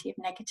get plenty of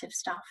negative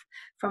stuff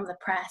from the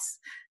press,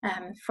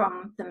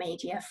 from the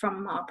media,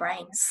 from our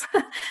brains.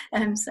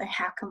 So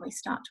how can we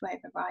start to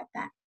override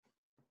that?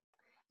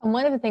 And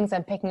one of the things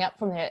I'm picking up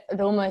from there,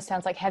 it almost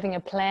sounds like having a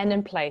plan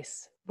in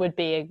place would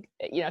be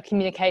a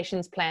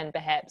communications plan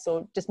perhaps,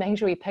 or just making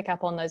sure we pick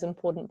up on those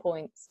important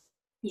points.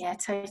 Yeah,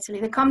 totally.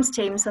 The comms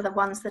teams are the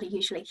ones that are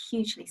usually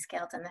hugely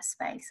skilled in this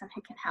space and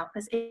who can help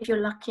us. If you're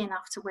lucky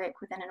enough to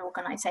work within an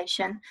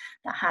organisation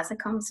that has a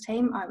comms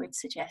team, I would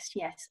suggest,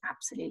 yes,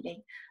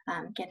 absolutely,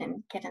 get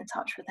in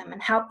touch with them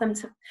and help them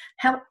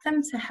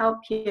to help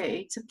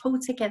you to pull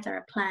together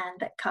a plan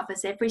that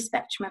covers every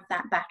spectrum of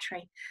that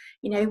battery.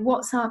 You know,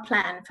 what's our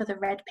plan for the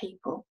red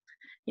people?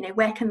 You know,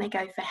 where can they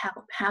go for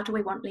help? How do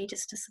we want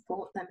leaders to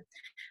support them?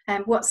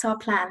 What's our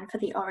plan for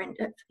the orange,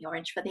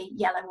 for the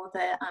yellow or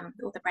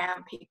the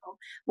brown people?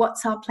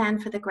 What's our plan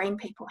for the green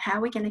people? How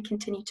are we going to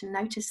continue to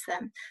notice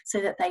them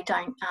so that they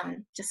don't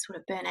just sort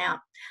of burn out?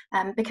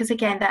 Because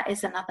again, that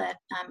is another,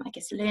 I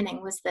guess,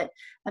 learning, was that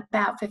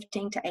about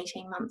 15 to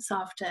 18 months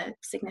after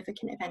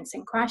significant events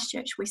in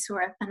Christchurch, we saw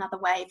another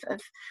wave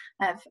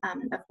of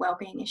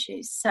wellbeing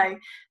issues. So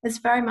it's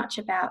very much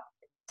about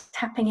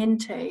tapping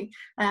into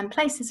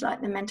places like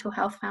the Mental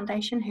Health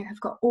Foundation, who have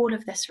got all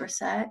of this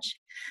research,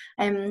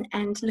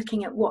 and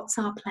looking at what's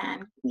our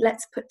plan.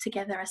 Let's put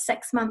together a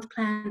 6-month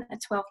plan, a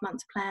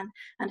 12-month plan,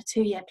 and a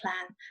 2-year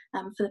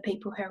plan for the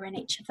people who are in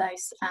each of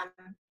those, I'm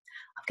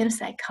going to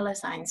say colour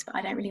zones, but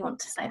I don't really want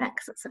to say that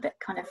because it's a bit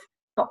kind of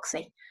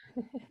boxy.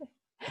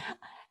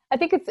 I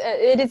think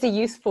it is a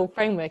useful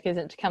framework,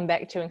 isn't it, to come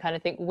back to and kind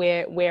of think,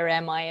 where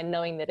am I, and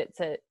knowing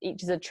that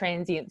each is a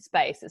transient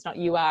space. It's not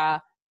you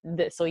are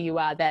this or you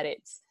are that,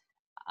 it's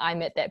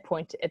I'm at that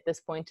point at this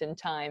point in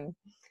time.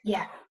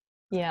 Yeah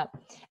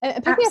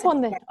And picking up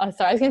on I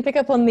was going to pick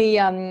up on the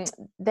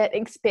that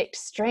expect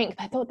strength.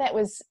 I thought that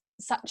was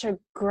such a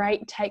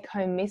great take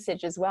home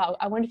message as well.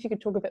 I wonder if you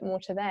could talk a bit more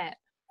to that.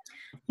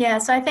 Yeah,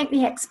 so I think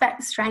the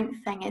expect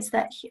strength thing is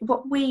that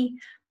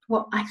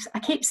I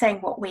keep saying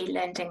what we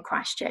learned in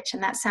Christchurch,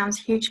 and that sounds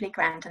hugely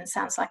grand and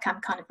sounds like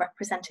I'm kind of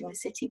representing the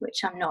city,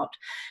 which I'm not.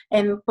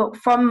 But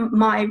from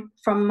my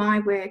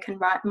work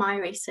and my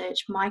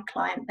research, my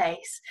client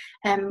base,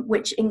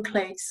 which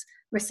includes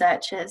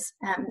researchers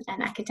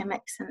and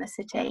academics in the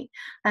city,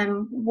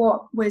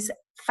 what was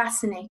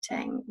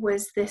fascinating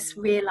was this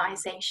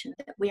realization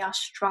that we are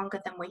stronger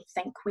than we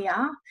think we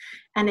are.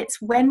 And it's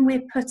when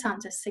we're put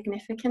under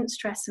significant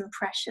stress and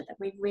pressure that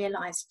we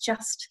realize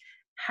just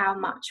how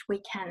much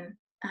we can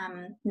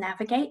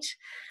navigate.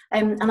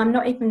 And I'm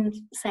not even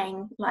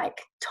saying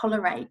like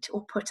tolerate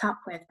or put up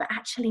with, but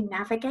actually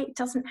navigate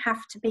doesn't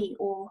have to be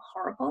all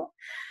horrible.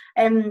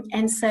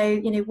 And so,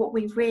 you know, what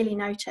we really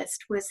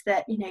noticed was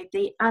that, you know,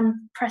 the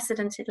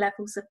unprecedented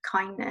levels of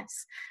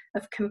kindness,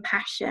 of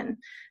compassion,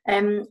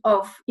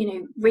 of, you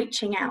know,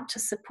 reaching out to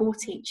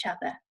support each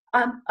other,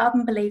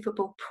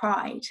 unbelievable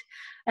pride.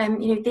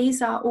 You know,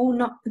 these are all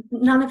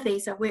none of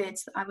these are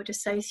words that I would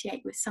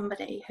associate with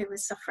somebody who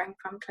was suffering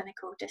from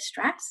clinical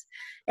distress.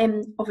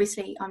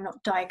 Obviously, I'm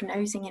not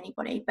diagnosing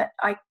anybody, but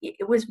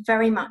it was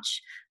very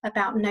much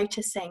about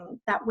noticing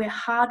that we're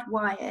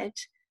hardwired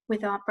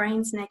with our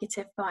brain's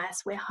negative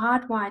bias. We're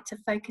hardwired to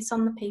focus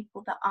on the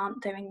people that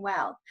aren't doing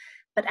well.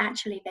 But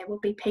actually, there will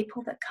be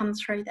people that come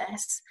through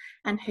this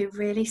and who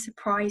really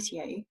surprise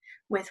you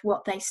with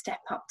what they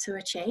step up to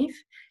achieve.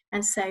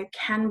 And so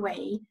can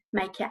we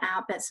make it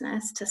our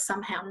business to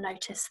somehow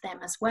notice them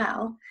as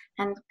well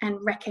and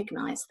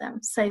recognize them,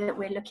 so that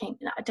we're looking,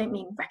 I don't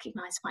mean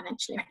recognize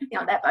financially or anything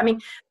like that, but I mean,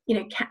 you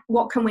know,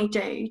 what can we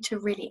do to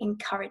really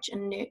encourage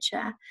and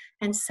nurture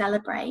and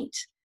celebrate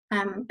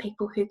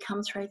people who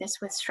come through this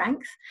with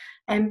strength,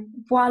 and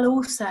while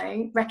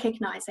also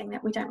recognizing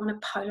that we don't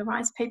want to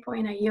polarize people.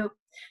 You know,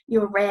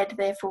 you're red,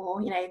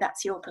 therefore, you know,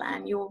 that's your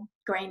plan. You're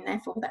green,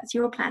 therefore that's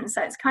your plan.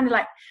 So it's kind of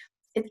like,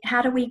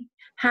 how do we,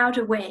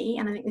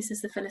 and I think this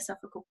is the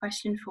philosophical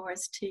question for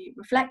us to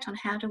reflect on,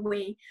 how do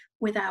we,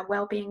 with our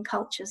well-being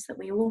cultures that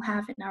we all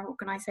have in our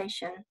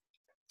organization,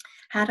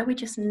 how do we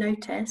just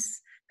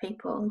notice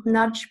people,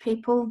 nudge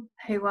people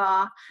who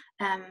are,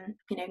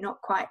 you know, not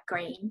quite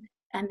green,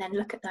 and then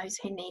look at those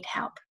who need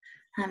help.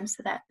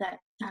 So that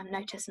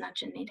notice,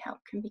 nudge, and need help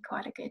can be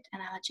quite a good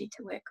analogy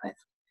to work with.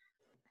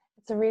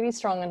 It's a really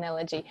strong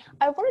analogy.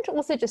 I wanted to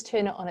also just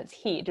turn it on its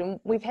head.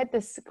 And we've had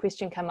this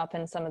question come up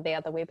in some of the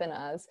other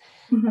webinars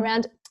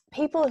around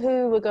people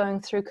who were going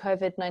through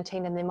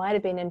COVID-19, and they might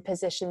have been in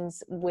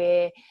positions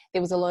where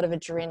there was a lot of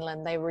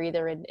adrenaline. They were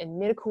either in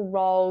medical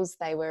roles,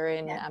 they were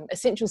in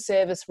essential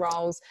service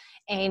roles.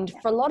 And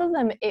for a lot of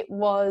them, it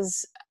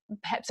was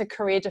perhaps a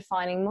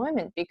career-defining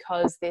moment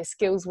because their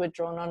skills were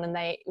drawn on and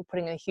they were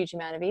putting a huge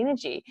amount of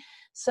energy.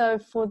 So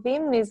for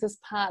them, there's this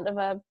part of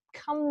a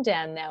come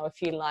down now,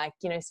 if you like,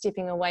 you know,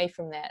 stepping away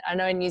from that. I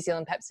know in New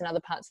Zealand, perhaps in other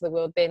parts of the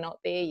world, they're not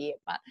there yet,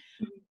 but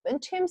in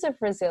terms of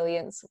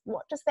resilience,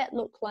 what does that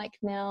look like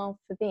now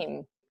for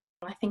them?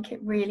 I think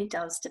it really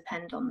does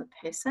depend on the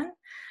person.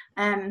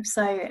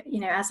 So, you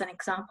know, as an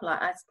example,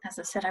 as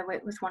I said, I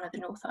work with one of the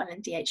North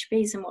Island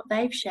DHBs, and what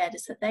they've shared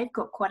is that they've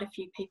got quite a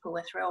few people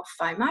with real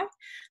FOMO.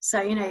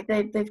 So, you know,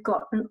 they've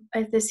got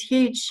this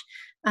huge,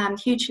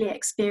 hugely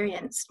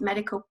experienced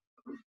medical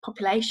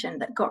population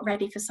that got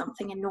ready for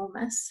something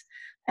enormous,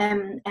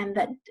 and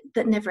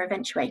that never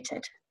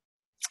eventuated.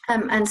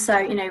 And so,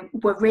 you know,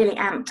 we're really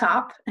amped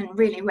up and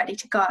really ready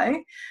to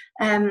go.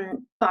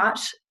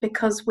 But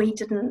because we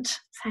didn't,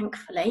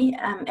 thankfully,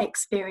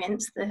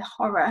 experience the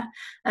horror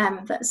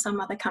that some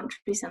other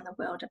countries in the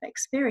world have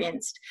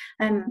experienced,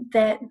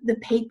 the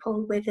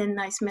people within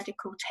those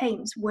medical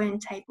teams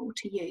weren't able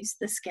to use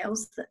the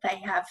skills that they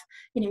have,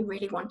 you know,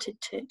 really wanted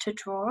to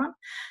draw on.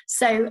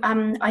 So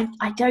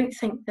I don't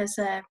think there's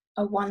a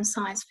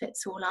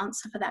one-size-fits-all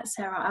answer for that,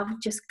 Sarah. I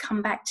would just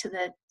come back to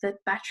the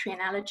battery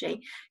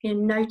analogy. You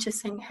know,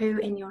 noticing who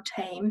in your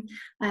team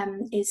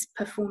is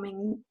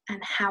performing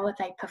and how are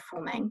they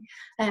performing.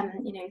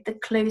 You know, the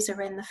clues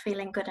are in the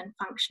feeling good and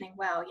functioning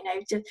well. You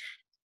know,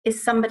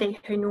 is somebody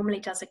who normally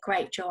does a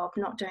great job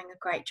not doing a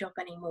great job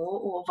anymore,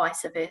 or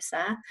vice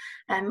versa,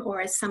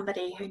 or is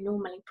somebody who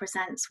normally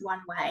presents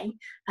one way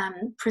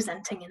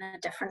presenting in a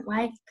different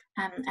way,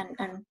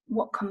 and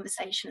what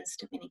conversations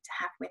do we need to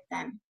have with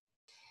them?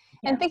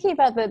 And thinking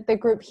about the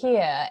group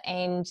here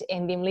and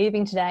them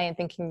leaving today and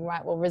thinking,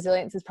 right, well,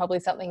 resilience is probably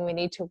something we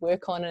need to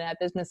work on in our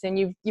business. And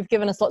you've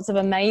given us lots of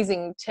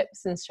amazing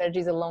tips and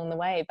strategies along the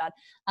way, but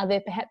are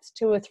there perhaps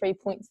 2 or 3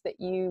 points that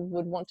you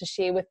would want to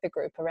share with the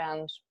group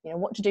around, you know,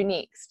 what to do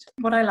next?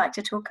 What I like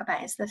to talk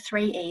about is the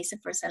 3 E's of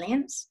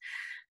resilience.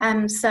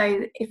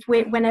 So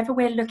whenever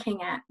we're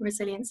looking at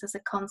resilience as a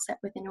concept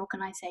within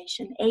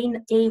organisation,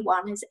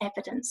 E1 is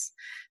evidence.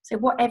 So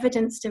what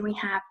evidence do we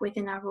have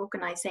within our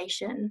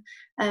organisation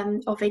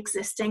of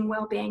existing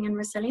wellbeing and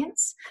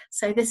resilience?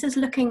 So this is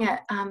looking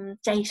at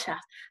data.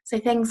 So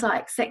things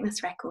like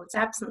sickness records,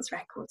 absence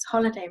records,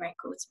 holiday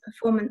records,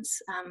 performance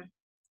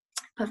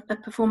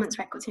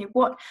records. You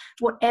know,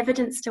 what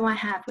evidence do I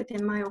have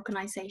within my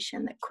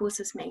organisation that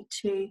causes me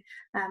to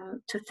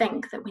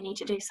think that we need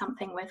to do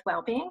something with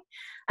well-being?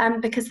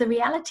 Because the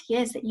reality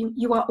is that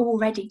you are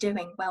already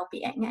doing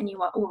well-being and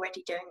you are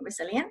already doing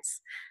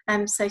resilience.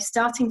 So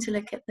starting to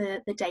look at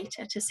the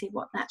data to see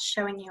what that's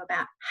showing you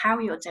about how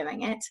you're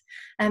doing it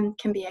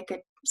can be a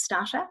good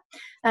starter.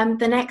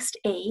 The next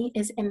E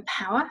is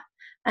empower.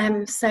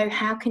 So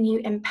how can you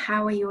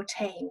empower your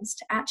teams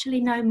to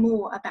actually know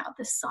more about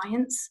the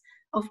science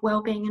of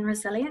well-being and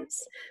resilience,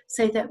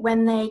 so that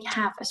when they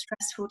have a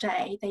stressful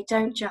day, they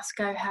don't just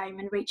go home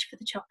and reach for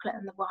the chocolate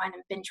and the wine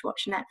and binge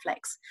watch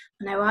Netflix.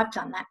 I know I've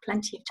done that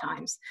plenty of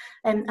times,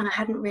 and I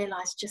hadn't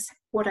realised just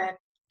what a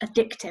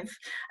addictive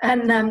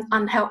and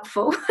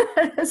unhelpful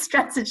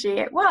strategy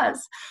it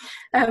was.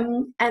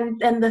 And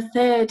then the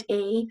third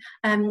E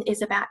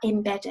is about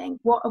embedding.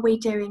 What are we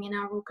doing in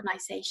our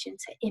organisation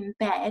to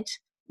embed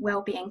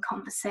wellbeing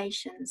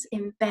conversations,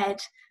 embed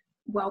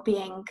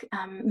wellbeing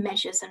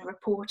measures and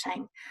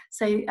reporting?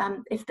 So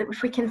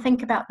if we can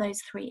think about those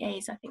three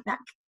E's, I think that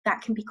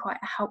can be quite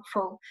a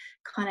helpful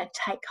kind of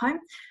take home.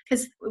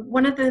 Because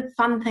one of the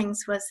fun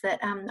things was that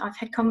I've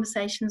had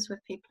conversations with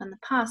people in the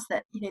past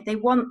that, you know, they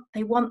want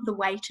the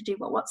way to do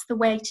what's the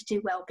way to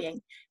do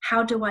wellbeing?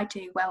 How do I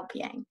do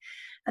wellbeing?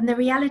 And the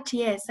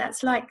reality is,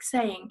 that's like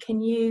saying, can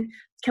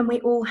we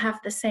all have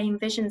the same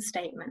vision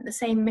statement, the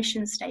same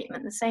mission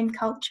statement, the same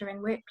culture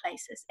in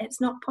workplaces?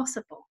 It's not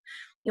possible.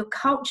 Your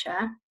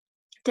culture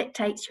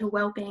dictates your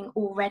well-being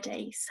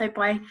already. So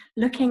by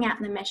looking at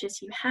the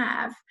measures you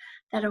have,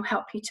 that'll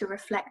help you to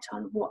reflect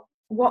on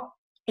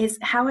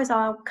how is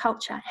our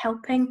culture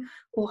helping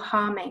or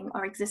harming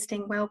our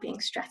existing well-being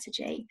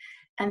strategy,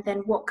 and then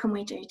what can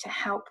we do to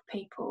help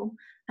people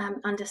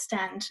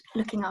understand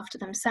looking after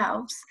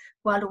themselves,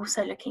 while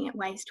also looking at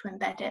ways to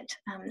embed it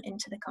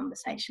into the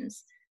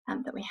conversations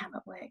that we have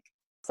at work.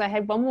 So I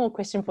had one more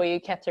question for you,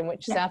 Catherine,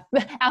 which is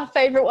our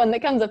favourite one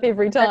that comes up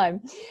every time,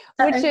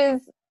 which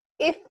is,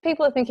 if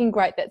people are thinking,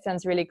 great, that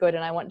sounds really good,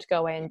 and I want to go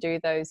away and do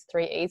those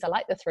three E's, I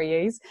like the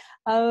three E's,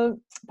 but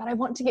I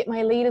want to get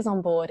my leaders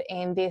on board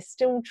and they're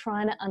still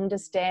trying to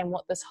understand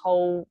what this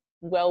whole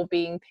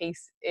well-being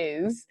piece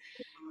is.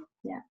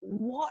 Yeah.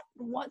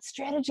 What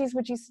strategies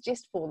would you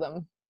suggest for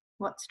them?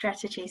 What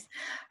strategies?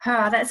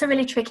 That's a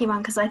really tricky one,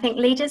 because I think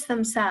leaders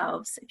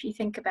themselves, if you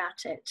think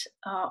about it,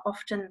 are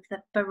often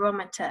the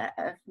barometer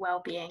of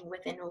well-being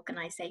within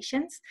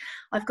organisations.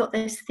 I've got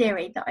this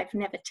theory that I've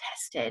never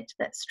tested,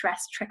 that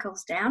stress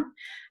trickles down.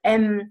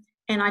 And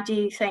I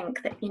do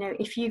think that, you know,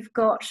 if you've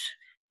got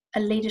a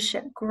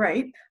leadership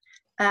group,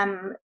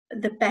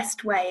 the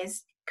best way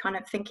is kind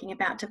of thinking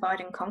about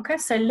divide and conquer.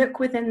 So look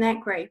within that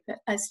group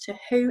as to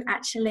who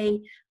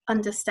actually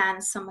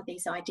understands some of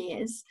these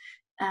ideas,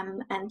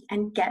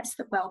 and gets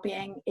that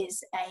well-being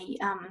is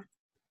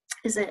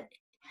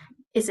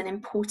an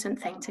important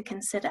thing to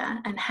consider,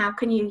 and how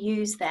can you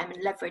use them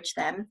and leverage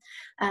them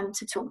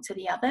to talk to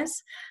the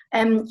others.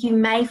 You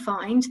may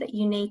find that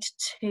you need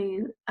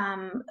to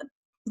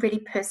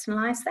really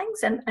personalize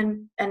things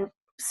and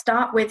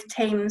start with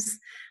teams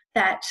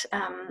that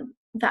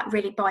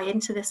really buy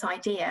into this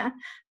idea,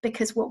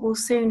 because what will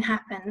soon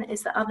happen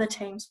is that other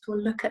teams will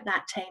look at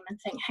that team and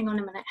think, hang on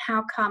a minute,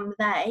 how come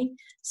they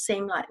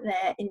seem like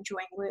they're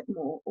enjoying work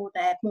more, or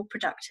they're more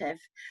productive,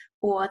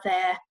 or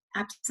their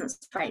absence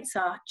rates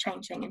are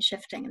changing and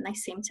shifting, and they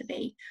seem to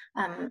be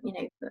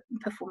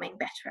performing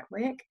better at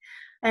work.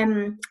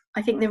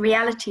 I think the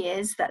reality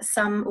is that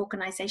some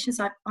organisations,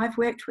 I've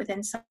worked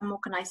within some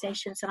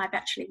organisations, and I've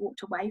actually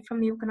walked away from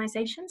the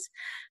organisations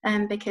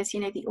because, you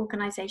know, the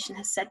organisation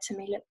has said to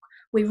me, look,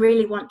 we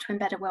really want to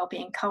embed a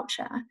wellbeing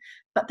culture,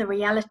 but the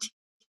reality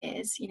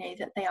is, you know,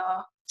 that they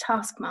are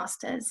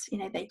taskmasters. You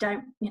know, they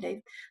don't, you know,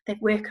 they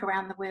work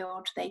around the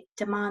world. They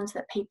demand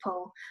that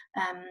people,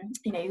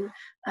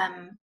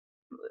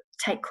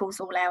 take calls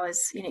all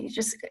hours. You know,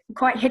 just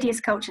quite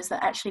hideous cultures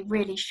that actually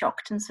really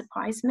shocked and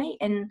surprised me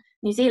in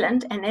New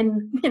Zealand and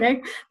in, you know,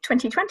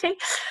 2020.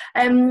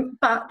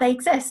 But they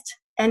exist.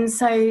 And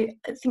so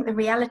I think the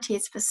reality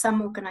is, for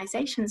some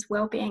organisations,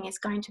 wellbeing is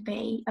going to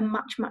be a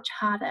much, much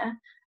harder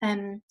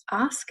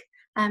ask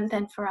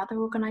than for other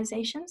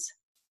organisations.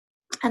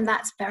 And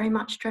that's very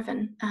much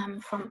driven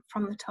from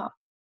the top.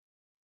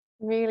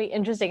 Really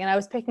interesting. And I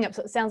was picking up,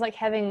 so it sounds like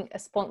having a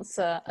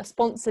sponsor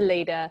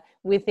leader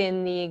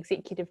within the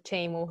executive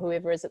team, or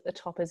whoever is at the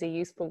top, is a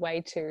useful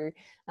way to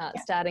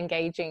start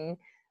engaging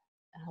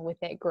with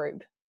that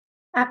group.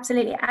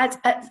 Absolutely.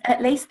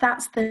 At least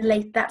that's the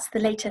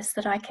latest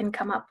that I can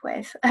come up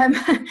with.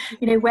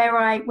 You know, where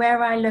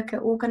I look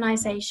at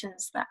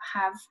organisations that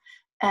have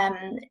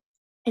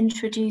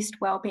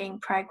introduced wellbeing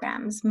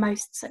programs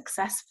most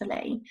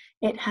successfully,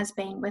 it has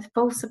been with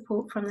full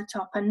support from the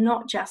top, and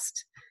not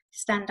just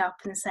stand up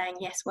and saying,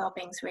 yes,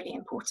 wellbeing is really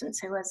important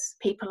to us,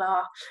 people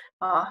are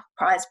our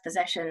prized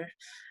possession,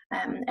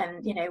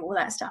 and you know, all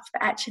that stuff,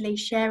 but actually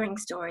sharing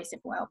stories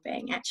of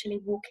wellbeing, actually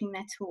walking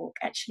their talk,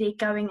 actually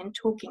going and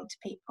talking to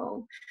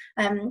people,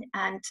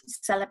 and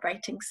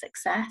celebrating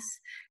success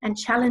and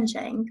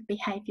challenging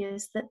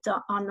behaviours that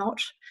are not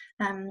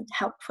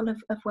helpful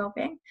of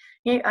wellbeing.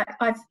 You know,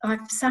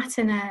 I've sat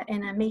in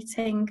a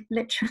meeting,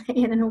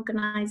 literally in an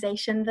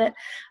organisation that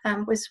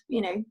was,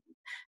 you know,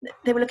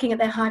 they were looking at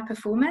their high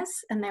performers,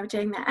 and they were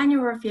doing their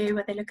annual review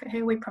where they look at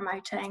who we're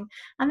promoting,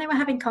 and they were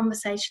having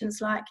conversations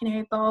like, you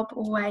know, Bob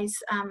always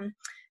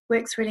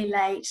works really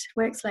late,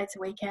 works loads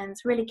of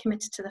weekends, really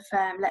committed to the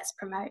firm, let's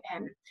promote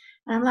him.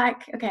 And I'm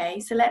like, okay,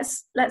 so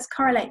let's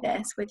correlate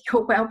this with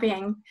your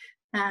wellbeing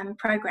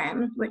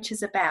program, which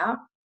is about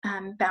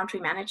boundary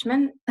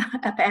management,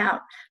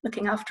 about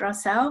looking after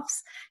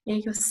ourselves.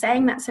 You're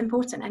saying that's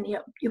important, and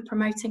you're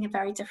promoting a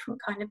very different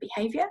kind of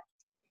behaviour.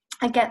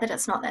 I get that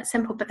it's not that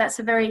simple, but that's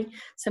a very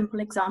simple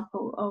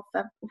example of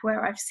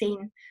where I've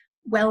seen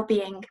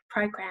well-being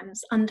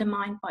programs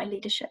undermined by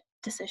leadership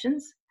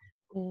decisions.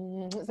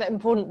 It's that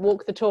important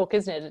walk the talk,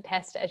 isn't it? It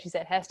has to, as you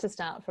said, has to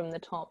start from the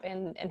top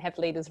and have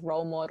leaders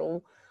role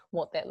model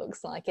what that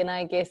looks like. And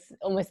I guess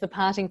almost the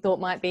parting thought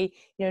might be,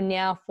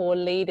 now for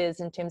leaders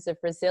in terms of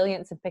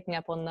resilience and picking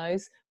up on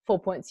those 4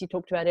 points you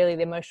talked about earlier,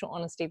 the emotional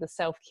honesty, the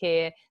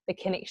self-care, the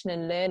connection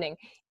and learning.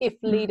 If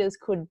leaders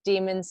could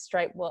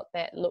demonstrate what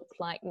that looked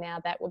like now,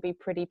 that would be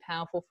pretty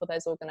powerful for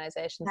those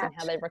organizations and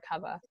how they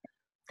recover.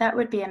 That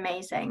would be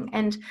amazing.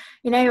 And,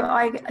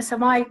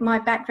 my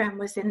background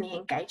was in the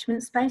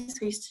engagement space.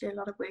 We used to do a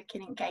lot of work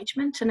in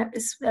engagement. And it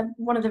was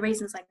one of the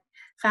reasons I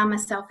found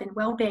myself in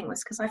well-being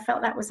was because I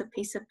felt that was a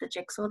piece of the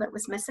jigsaw that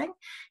was missing.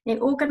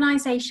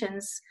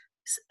 Organizations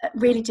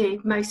really do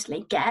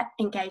mostly get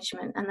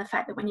engagement, and the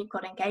fact that when you've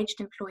got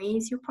engaged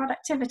employees, your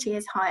productivity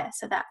is higher,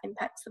 so that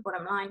impacts the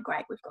bottom line.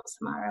 Great, we've got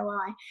some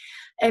ROI.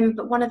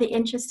 But one of the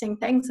interesting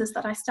things is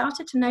that I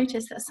started to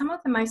notice that some of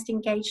the most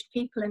engaged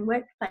people in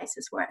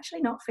workplaces were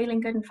actually not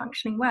feeling good and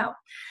functioning well.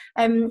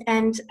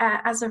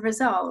 As a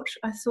result,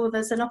 I saw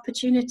there's an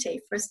opportunity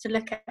for us to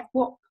look at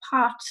what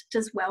part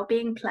does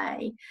well-being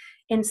play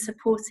in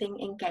supporting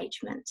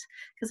engagement,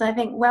 because I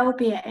think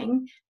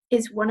well-being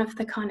is one of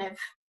the kind of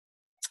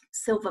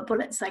silver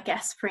bullets, I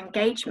guess, for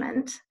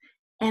engagement.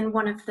 And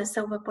one of the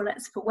silver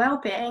bullets for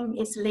well-being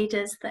is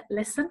leaders that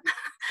listen,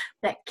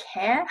 that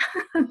care,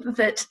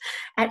 that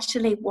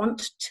actually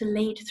want to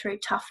lead through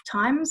tough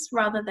times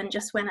rather than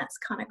just when it's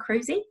kind of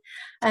cruisy.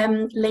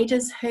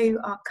 Leaders who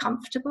are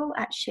comfortable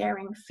at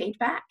sharing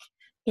feedback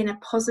in a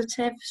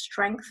positive,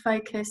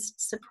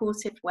 strength-focused,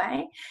 supportive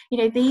way.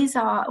 These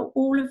are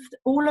all of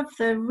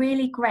the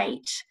really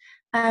great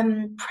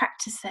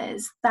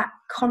practices that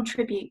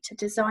contribute to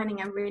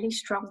designing a really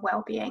strong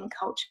well-being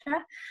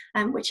culture,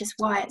 which is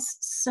why it's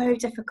so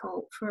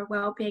difficult for a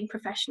well-being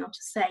professional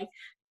to say,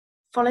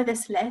 follow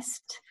this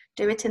list,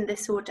 do it in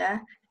this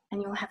order,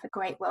 and you'll have a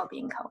great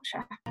well-being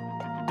culture.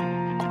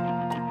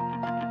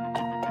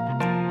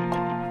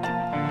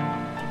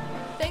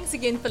 Thanks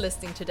again for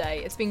listening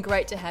today. It's been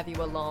great to have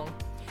you along.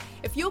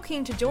 If you're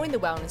keen to join the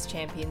Wellness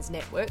Champions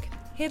Network,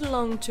 head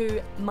along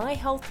to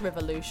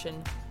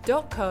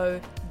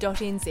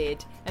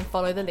myhealthrevolution.co.nz and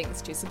follow the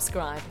links to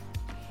subscribe.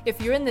 If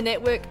you're in the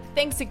network,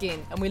 thanks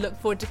again, and we look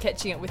forward to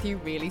catching up with you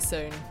really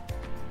soon.